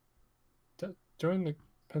 Join the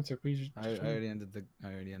Spencer, please. I already ended the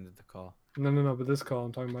call. No. But this call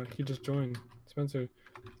I'm talking about. He just joined. Spencer,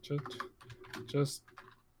 just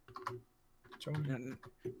join.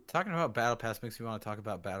 Talking about Battle Pass makes me want to talk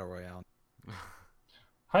about Battle Royale.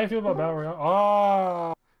 How you feel about Battle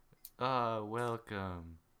Royale?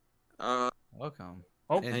 Welcome. Welcome.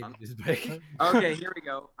 Oh, And he's back. Okay, here we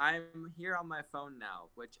go. I'm here on my phone now,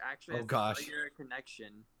 which actually has gosh. a cellular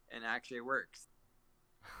connection and actually works.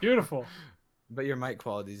 beautiful. But your mic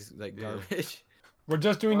quality is like Yeah. garbage. We're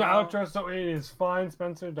just doing Well- the outro, so it is fine,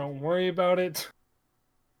 Spencer. Don't worry about it.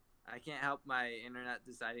 I can't help my internet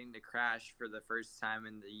deciding to crash for the first time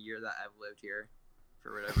in the year that I've lived here,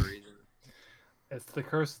 for whatever reason. It's the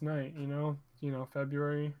cursed night, you know.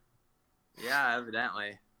 February, Yeah,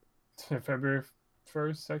 evidently. February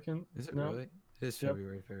 1st, 2nd. Is it No. really? It is Yep.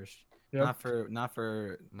 February 1st. Yep. Not for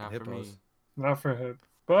Not hippos. for me. Not for him,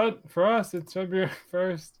 but for us, it's February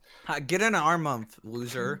 1st. Get in our month,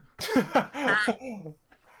 loser. Got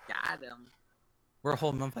him. We're a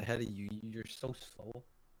whole month ahead of you. You're so slow.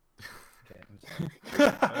 Okay, I'm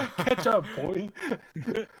sorry. Catch up, boy.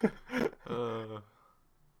 All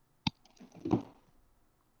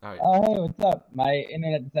right. Oh, hey, what's up? My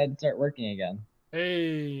internet decided to start working again.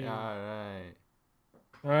 Hey. All right.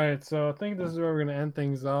 All right, so I think this is where we're gonna end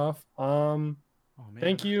things off. Oh, man.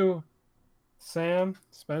 Thank you, Sam,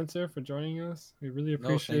 Spencer, for joining us. We really No,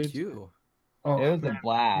 appreciate. thank you. Oh, It was a man.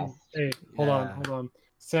 blast. Hey, hold Yeah. on.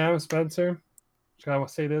 Sam, Spencer, should I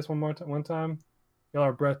say this one time? Y'all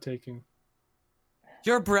are breathtaking.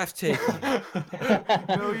 You're breathtaking.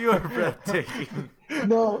 No, you're breathtaking.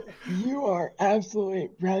 No, you are absolutely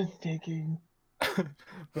breathtaking. But,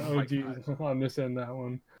 Oh my geez, gosh. I'm missing that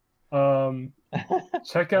one.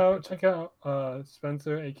 Check out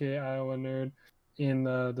Spencer, aka Iowa Nerd, in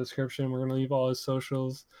the description. We're gonna leave all his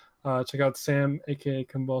socials. Check out Sam, aka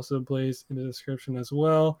ConvulsiveBlaze, in the description as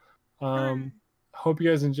well. Hope you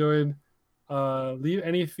guys enjoyed. Leave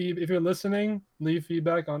any if you're listening, leave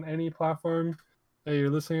feedback on any platform that you're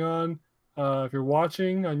listening on. If you're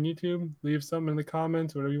watching on YouTube, leave something in the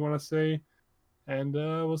comments, whatever you want to say. And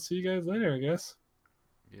we'll see you guys later, I guess.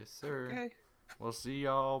 Yes, sir. Okay. We'll see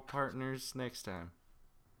y'all partners next time.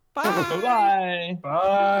 Bye. Bye.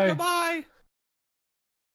 Bye. Goodbye.